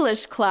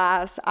English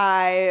class,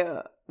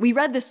 we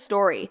read this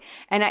story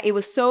and it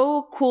was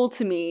so cool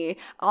to me.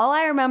 All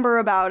I remember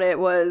about it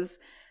was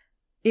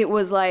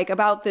like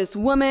about this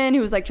woman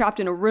who was like trapped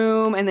in a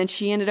room and then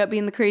she ended up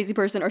being the crazy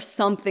person or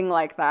something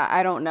like that.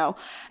 I don't know.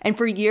 And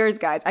for years,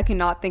 guys, I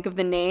cannot think of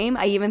the name.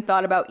 I even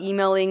thought about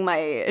emailing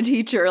my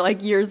teacher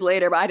like years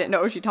later, but I didn't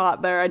know she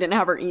taught there. I didn't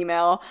have her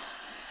email.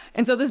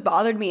 And so this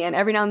bothered me. And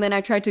every now and then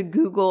I tried to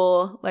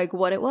Google like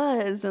what it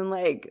was and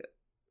like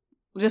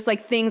just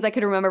like things I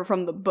could remember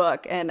from the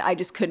book. And I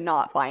just could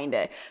not find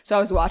it. So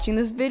I was watching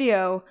this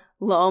video.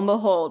 Lo and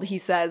behold, he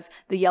says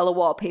The Yellow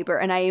Wallpaper.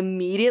 And I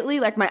immediately,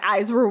 like my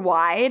eyes were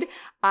wide.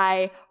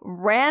 I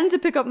ran to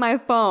pick up my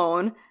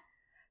phone,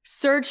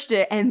 searched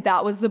it, and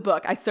that was the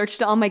book. I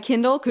searched it on my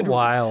Kindle. Could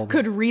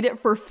read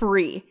it for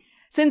free.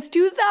 Since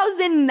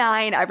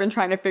 2009, I've been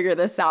trying to figure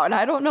this out. And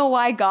I don't know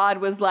why God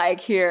was like,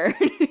 here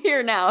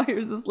now.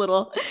 Here's this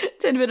little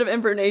tidbit of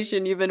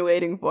information you've been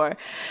waiting for.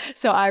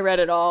 So I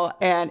read it all.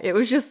 And it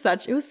was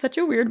such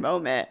a weird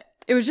moment.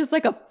 It was just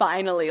like a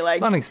finally, like...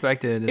 It's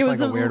unexpected. It's like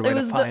a weird way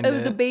to find it. It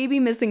was a baby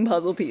missing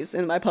puzzle piece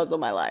in my puzzle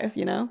my life,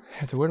 you know?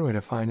 It's a weird way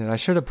to find it. I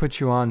should have put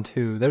you on,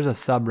 too. There's a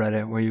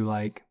subreddit where you,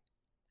 like...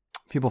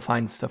 People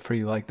find stuff for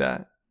you like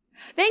that.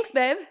 Thanks,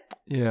 babe.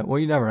 Yeah, well,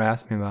 you never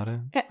asked me about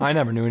it. I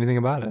never knew anything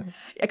about it.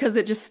 Yeah, because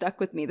it just stuck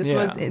with me. This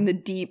was in the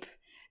deep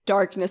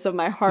darkness of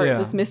my heart,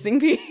 this missing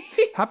piece.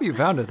 Happy you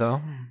found it,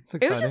 though.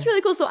 It was just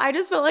really cool. So I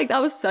just felt like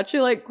that was such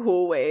a like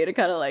cool way to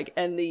kind of like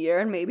end the year.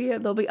 And maybe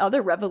there'll be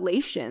other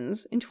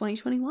revelations in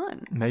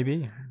 2021.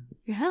 Maybe.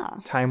 Yeah.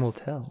 Time will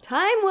tell.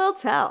 Time will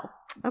tell.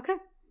 Okay.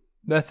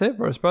 That's it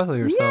for Espresso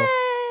Yourself.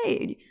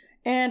 Yay!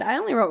 And I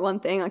only wrote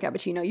one thing on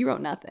Cappuccino. You wrote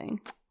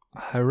nothing.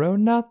 I wrote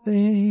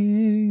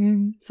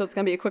nothing. So it's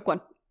going to be a quick one.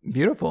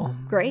 Beautiful.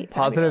 Great.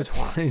 Positive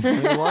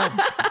 2021.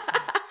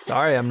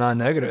 Sorry, I'm not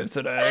negative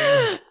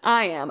today.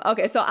 I am.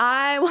 Okay, so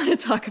I want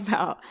to talk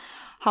about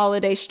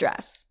holiday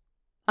stress.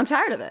 I'm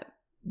tired of it.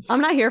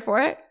 I'm not here for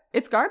it.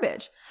 It's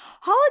garbage.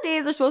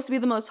 Holidays are supposed to be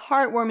the most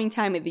heartwarming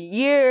time of the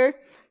year.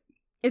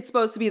 It's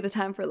supposed to be the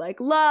time for like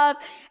love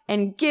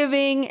and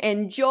giving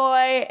and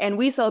joy. And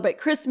we celebrate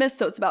Christmas,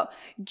 so it's about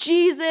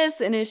Jesus.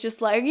 And it's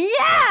just like,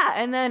 yeah!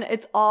 And then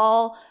it's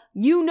all,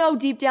 you know,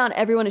 deep down,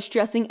 everyone is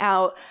stressing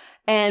out.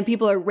 And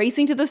people are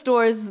racing to the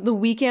stores the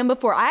weekend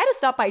before. I had to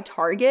stop by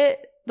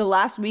Target the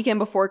last weekend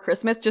before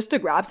Christmas just to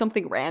grab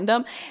something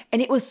random.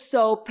 And it was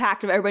so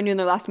packed of everybody doing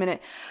their last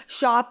minute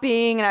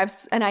shopping.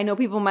 And I know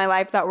people in my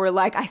life that were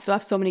like, I still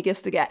have so many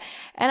gifts to get.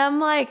 And I'm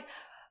like,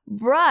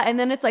 bruh. And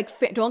then it's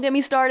like, don't get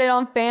me started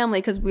on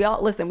family. Cause we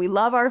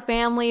love our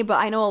family,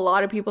 but I know a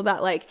lot of people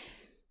that like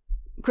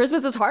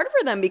Christmas is hard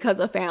for them because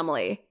of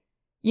family,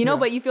 you know,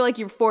 but you feel like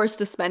you're forced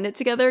to spend it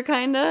together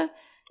kind of.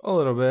 A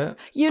little bit.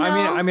 You know?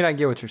 I mean, I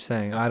get what you're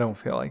saying. I don't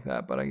feel like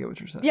that, but I get what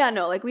you're saying. Yeah,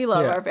 no, like we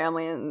love our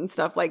family and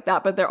stuff like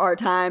that, but there are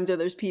times where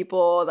there's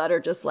people that are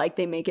just like,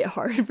 they make it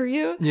hard for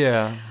you.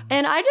 Yeah.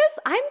 And I'm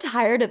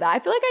tired of that. I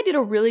feel like I did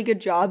a really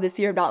good job this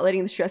year of not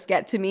letting the stress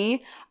get to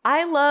me.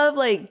 I love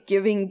like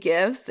giving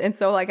gifts. And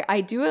so like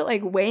I do it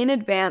like way in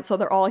advance so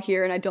they're all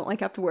here and I don't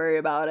like have to worry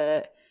about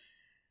it.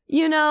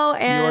 You know,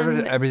 and you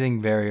ordered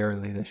everything very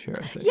early this year,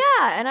 I think.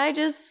 Yeah, and I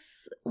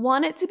just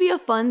want it to be a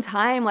fun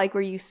time, like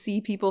where you see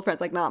people,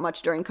 friends, like not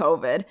much during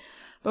COVID,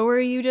 but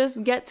where you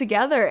just get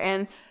together.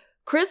 And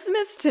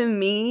Christmas to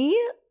me,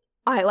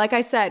 like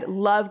I said,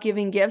 love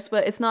giving gifts,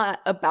 but it's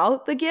not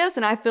about the gifts.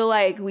 And I feel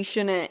like we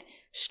shouldn't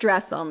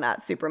stress on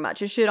that super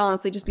much. It should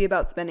honestly just be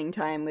about spending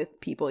time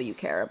with people you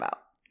care about.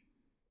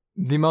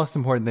 The most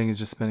important thing is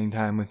just spending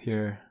time with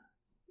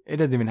it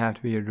doesn't even have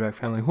to be your direct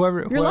family.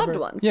 Whoever loved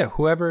ones. Yeah,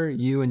 whoever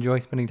you enjoy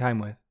spending time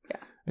with. Yeah.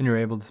 And you're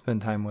able to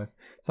spend time with.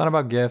 It's not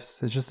about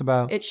gifts. It's just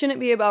about... It shouldn't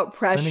be about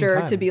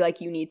pressure to be like,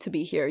 you need to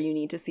be here. You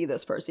need to see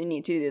this person. You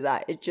need to do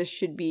that. It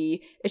should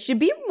be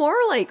more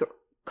like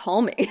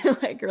calming,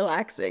 like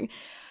relaxing.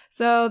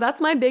 So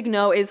that's my big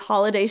no is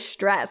holiday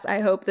stress. I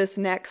hope this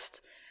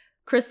next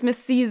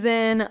Christmas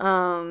season,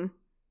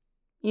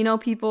 you know,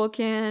 people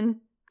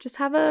can just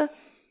have a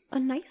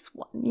nice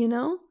one, you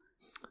know?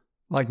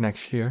 Like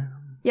next year.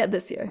 Yeah,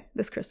 this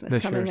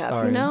Christmas coming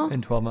up, you know?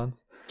 In 12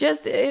 months.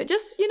 Just,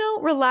 you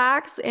know,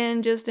 relax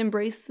and just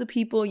embrace the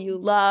people you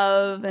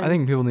love. And I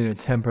think people need to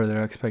temper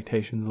their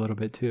expectations a little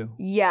bit too.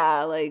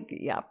 Yeah,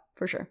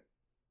 for sure.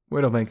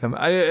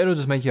 It'll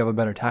just make you have a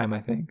better time, I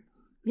think.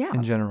 Yeah.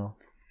 In general.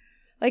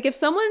 Like if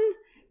someone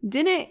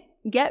didn't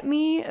get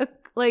me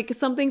like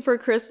something for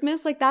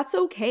Christmas, like that's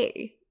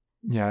okay.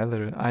 Yeah,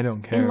 I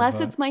don't care. Unless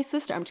but it's my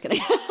sister. I'm just kidding.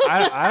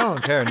 I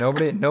don't care.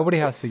 Nobody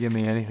has to give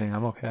me anything.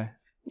 I'm okay.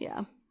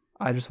 Yeah.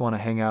 I just want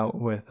to hang out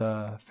with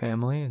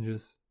family and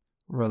just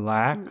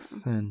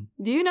relax. And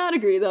do you not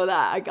agree though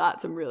that I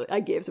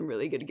gave some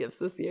really good gifts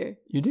this year?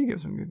 You did give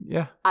some good,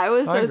 yeah. I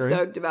was so agree.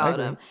 stoked about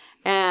them,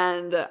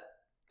 and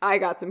I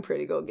got some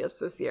pretty good gifts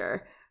this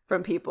year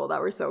from people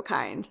that were so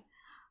kind,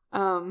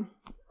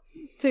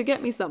 to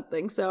get me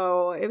something.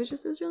 So it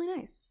was really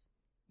nice.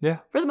 Yeah.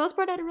 For the most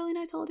part, I had a really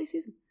nice holiday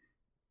season.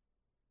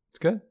 It's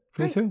good.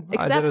 Me too.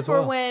 Except I did as for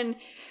well. when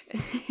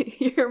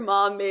your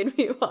mom made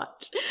me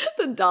watch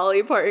the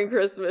Dolly Parton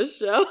Christmas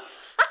show.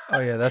 Oh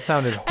yeah, that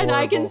sounded horrible. And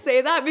I can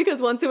say that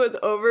because once it was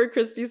over,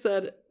 Christy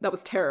said, that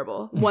was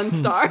terrible. 1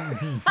 star.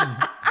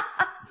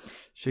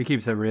 She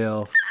keeps it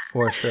real,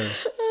 for sure.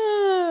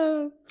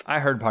 I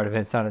heard part of it.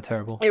 It sounded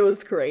terrible. It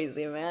was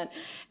crazy, man.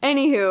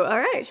 Anywho, all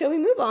right. Shall we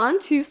move on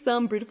to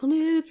some beautiful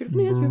news? Beautiful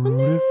news.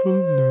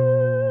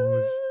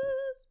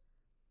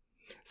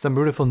 Some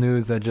beautiful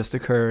news that just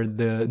occurred.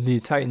 The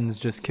Titans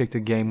just kicked a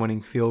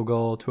game-winning field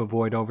goal to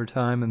avoid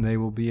overtime, and they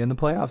will be in the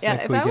playoffs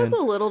next weekend. I was a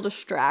little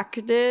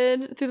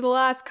distracted through the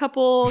last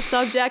couple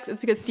subjects,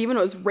 it's because Steven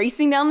was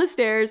racing down the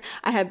stairs.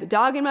 I had the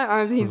dog in my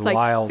arms, and he's like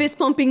wild. fist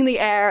pumping the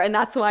air, and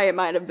that's why it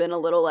might have been a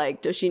little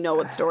like, does she know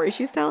what story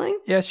she's telling?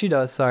 Yeah, she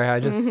does. Sorry,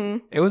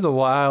 it was a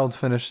wild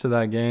finish to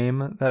that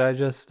game that I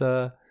just,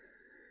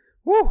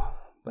 woo.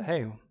 But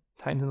hey,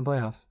 Titans in the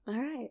playoffs. All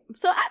right. I'm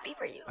so happy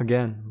for you.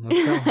 Again,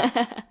 let's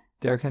go.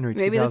 Derrick Henry,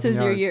 maybe this is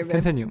your year, babe.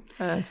 Continue.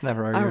 It's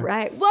never our year. All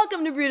right.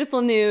 Welcome to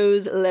Beautiful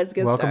News. Let's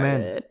get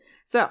started.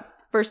 So,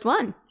 first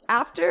one.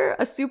 After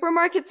a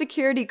supermarket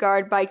security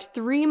guard biked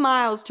 3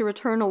 miles to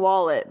return a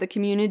wallet, the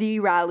community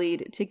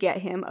rallied to get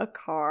him a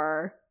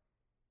car.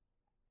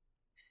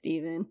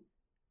 Steven.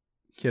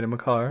 Get him a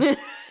car.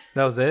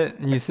 That was it?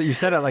 And you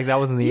said it like that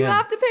wasn't the end. You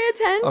have to pay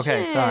attention.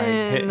 Okay, sorry.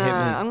 Hit me.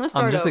 I'm going to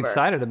start I'm just over.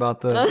 excited about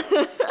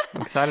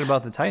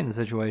the Titan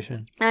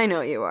situation. I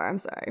know you are. I'm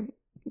sorry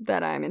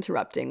that I'm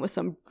interrupting with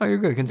some you're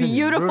good. Continue.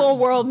 Beautiful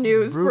world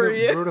news for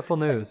you. Beautiful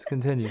news.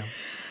 Continue.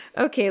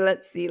 Okay,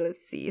 let's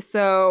see.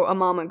 So a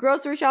mom went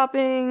grocery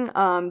shopping.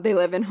 They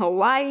live in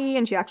Hawaii,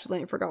 and she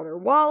accidentally forgot her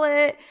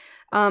wallet.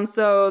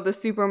 So the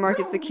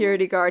supermarket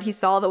security guard, he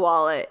saw the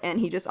wallet,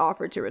 and he just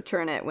offered to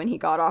return it when he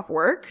got off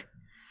work.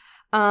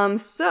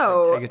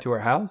 So take it to her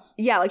house?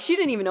 Yeah, like she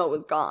didn't even know it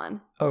was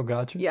gone. Oh,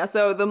 gotcha. Yeah,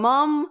 so the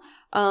mom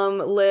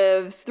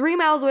lives 3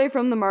 miles away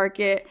from the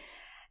market,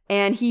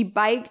 and he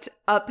biked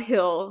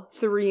uphill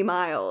 3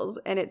 miles,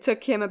 and it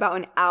took him about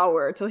an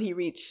hour till he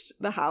reached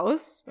the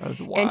house. That was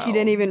wild. And she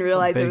didn't even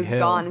realize it was hill.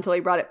 gone until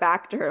he brought it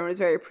back to her, and was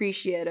very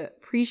appreciative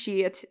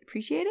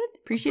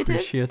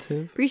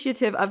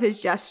of his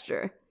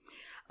gesture.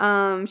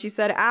 She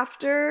said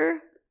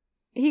after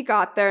he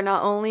got there,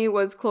 not only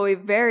was Chloe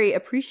very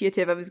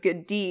appreciative of his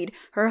good deed,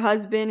 her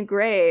husband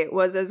Gray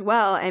was as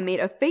well, and made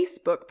a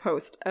Facebook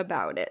post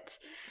about it.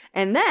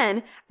 And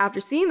then,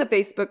 after seeing the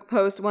Facebook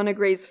post, one of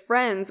Gray's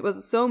friends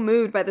was so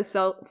moved by the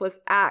selfless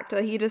act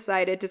that he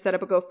decided to set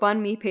up a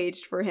GoFundMe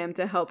page for him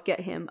to help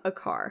get him a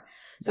car.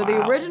 So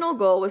the original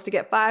goal was to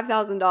get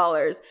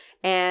 $5,000,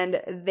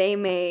 and they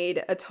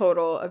made a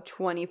total of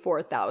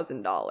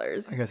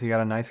 $24,000. I guess he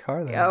got a nice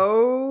car then.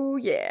 Oh,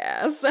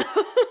 yes.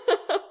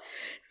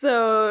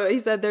 So he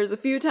said, there's a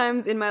few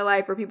times in my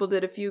life where people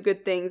did a few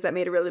good things that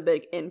made a really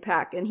big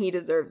impact, and he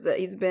deserves it.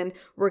 He's been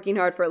working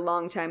hard for a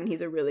long time, and he's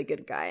a really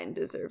good guy and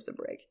deserves a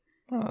break.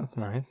 Oh, that's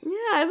nice.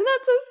 Yeah, isn't that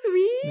so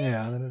sweet?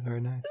 Yeah, that is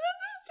very nice. Isn't that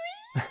so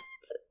sweet?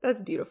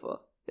 That's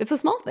beautiful. It's the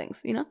small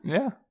things, you know?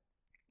 Yeah.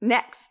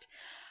 Next,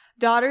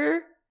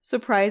 daughter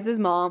surprises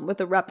mom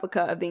with a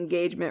replica of the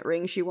engagement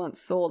ring she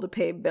once sold to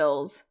pay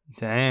bills.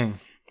 Dang.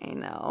 I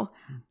know.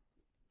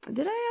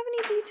 Did I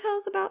have any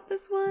details about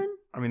this one?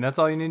 I mean, that's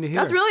all you need to hear.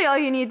 That's really all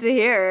you need to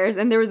hear.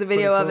 And there was a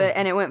video of it,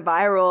 and it went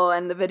viral,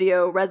 and the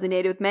video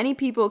resonated with many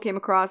people, came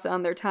across it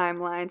on their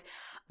timelines.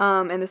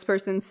 And this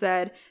person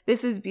said,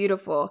 "This is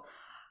beautiful.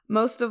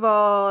 Most of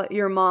all,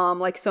 your mom,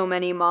 like so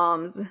many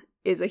moms,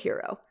 is a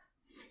hero."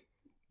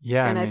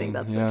 Yeah, and I think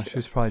that's so true. She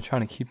was probably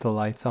trying to keep the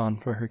lights on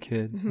for her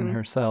kids and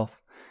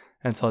herself.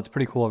 And so it's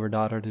pretty cool of her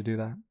daughter to do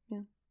that. Yeah.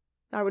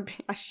 I would be,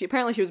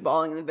 apparently she was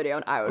bawling in the video,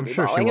 and I would be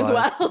sure bawling as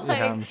well.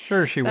 Yeah, I'm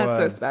sure she was. That's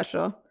so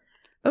special.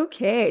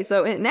 Okay,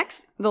 so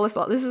next, this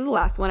is the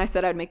last one. I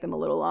said I'd make them a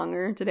little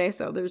longer today,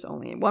 so there's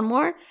only one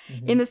more.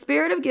 Mm-hmm. In the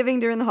spirit of giving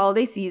during the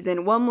holiday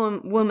season, one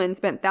woman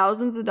spent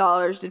thousands of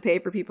dollars to pay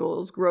for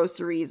people's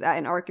groceries at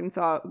an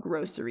Arkansas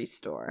grocery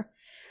store.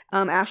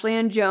 Ashley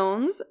Ann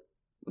Jones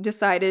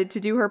decided to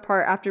do her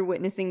part after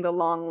witnessing the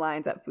long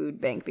lines at food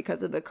bank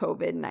because of the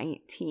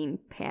COVID-19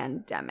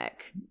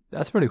 pandemic.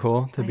 That's pretty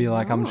cool to be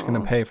like, I'm just going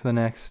to pay for the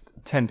next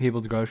 10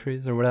 people's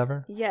groceries or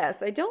whatever.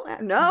 Yes, I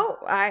don't know.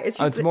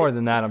 It's more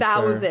than that, I'm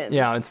thousands. Sure.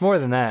 Yeah, it's more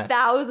than that.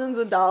 Thousands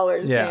of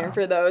dollars paying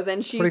for those.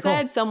 And she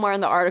said somewhere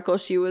in the article,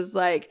 she was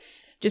like,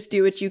 just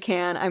do what you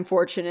can. I'm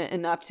fortunate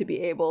enough to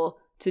be able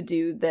to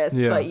do this,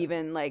 but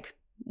even like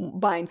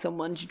buying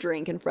someone's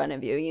drink in front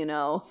of you, you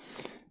know?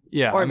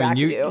 Yeah, Or I mean, back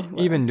you you.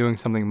 even doing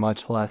something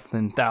much less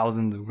than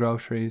thousands of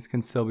groceries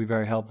can still be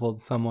very helpful to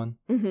someone.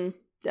 Mm-hmm.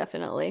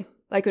 Definitely.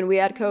 Like when we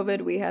had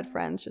COVID, we had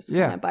friends just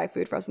kind of buy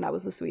food for us, and that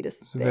was the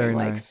sweetest It's thing. very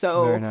Like nice.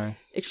 so Very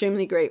nice.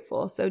 extremely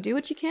grateful. So do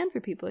what you can for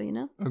people, you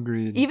know?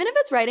 Agreed. Even if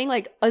it's writing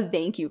like a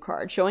thank you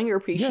card, showing your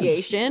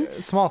appreciation,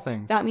 Yeah, small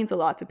things. that means a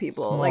lot to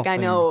people. Small like I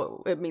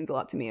know it means a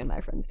lot to me and my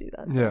friends do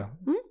that. So.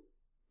 Yeah.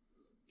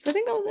 So I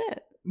think that was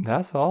it.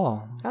 That's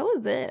all. That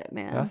was it,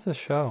 man. That's the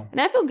show. And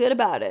I feel good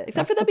about it.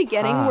 Except That's for the the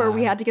beginning where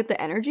we pie. had to get the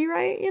energy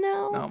right, you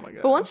know? Oh my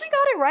god. But once we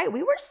got it right,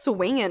 we were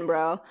swinging,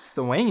 bro.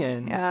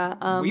 Swinging.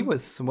 Yeah. We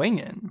was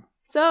swinging.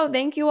 So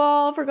thank you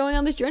all for going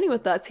on this journey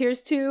with us.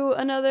 Here's to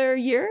another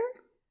year.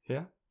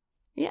 Yeah.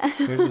 Yeah.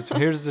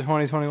 Here's the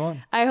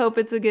 2021. I hope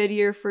it's a good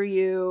year for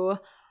you.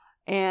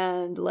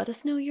 And let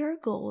us know your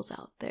goals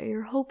out there,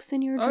 your hopes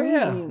and your Oh,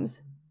 yeah.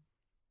 dreams.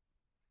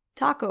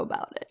 Taco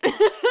about it.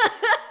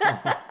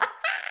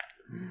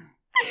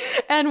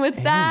 And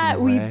with that,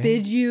 we Anyway.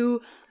 bid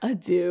you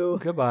adieu.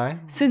 Goodbye.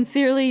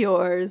 Sincerely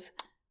yours,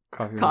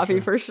 Coffee. Coffee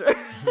for sure.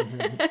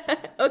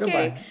 Okay,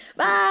 Goodbye.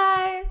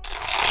 bye.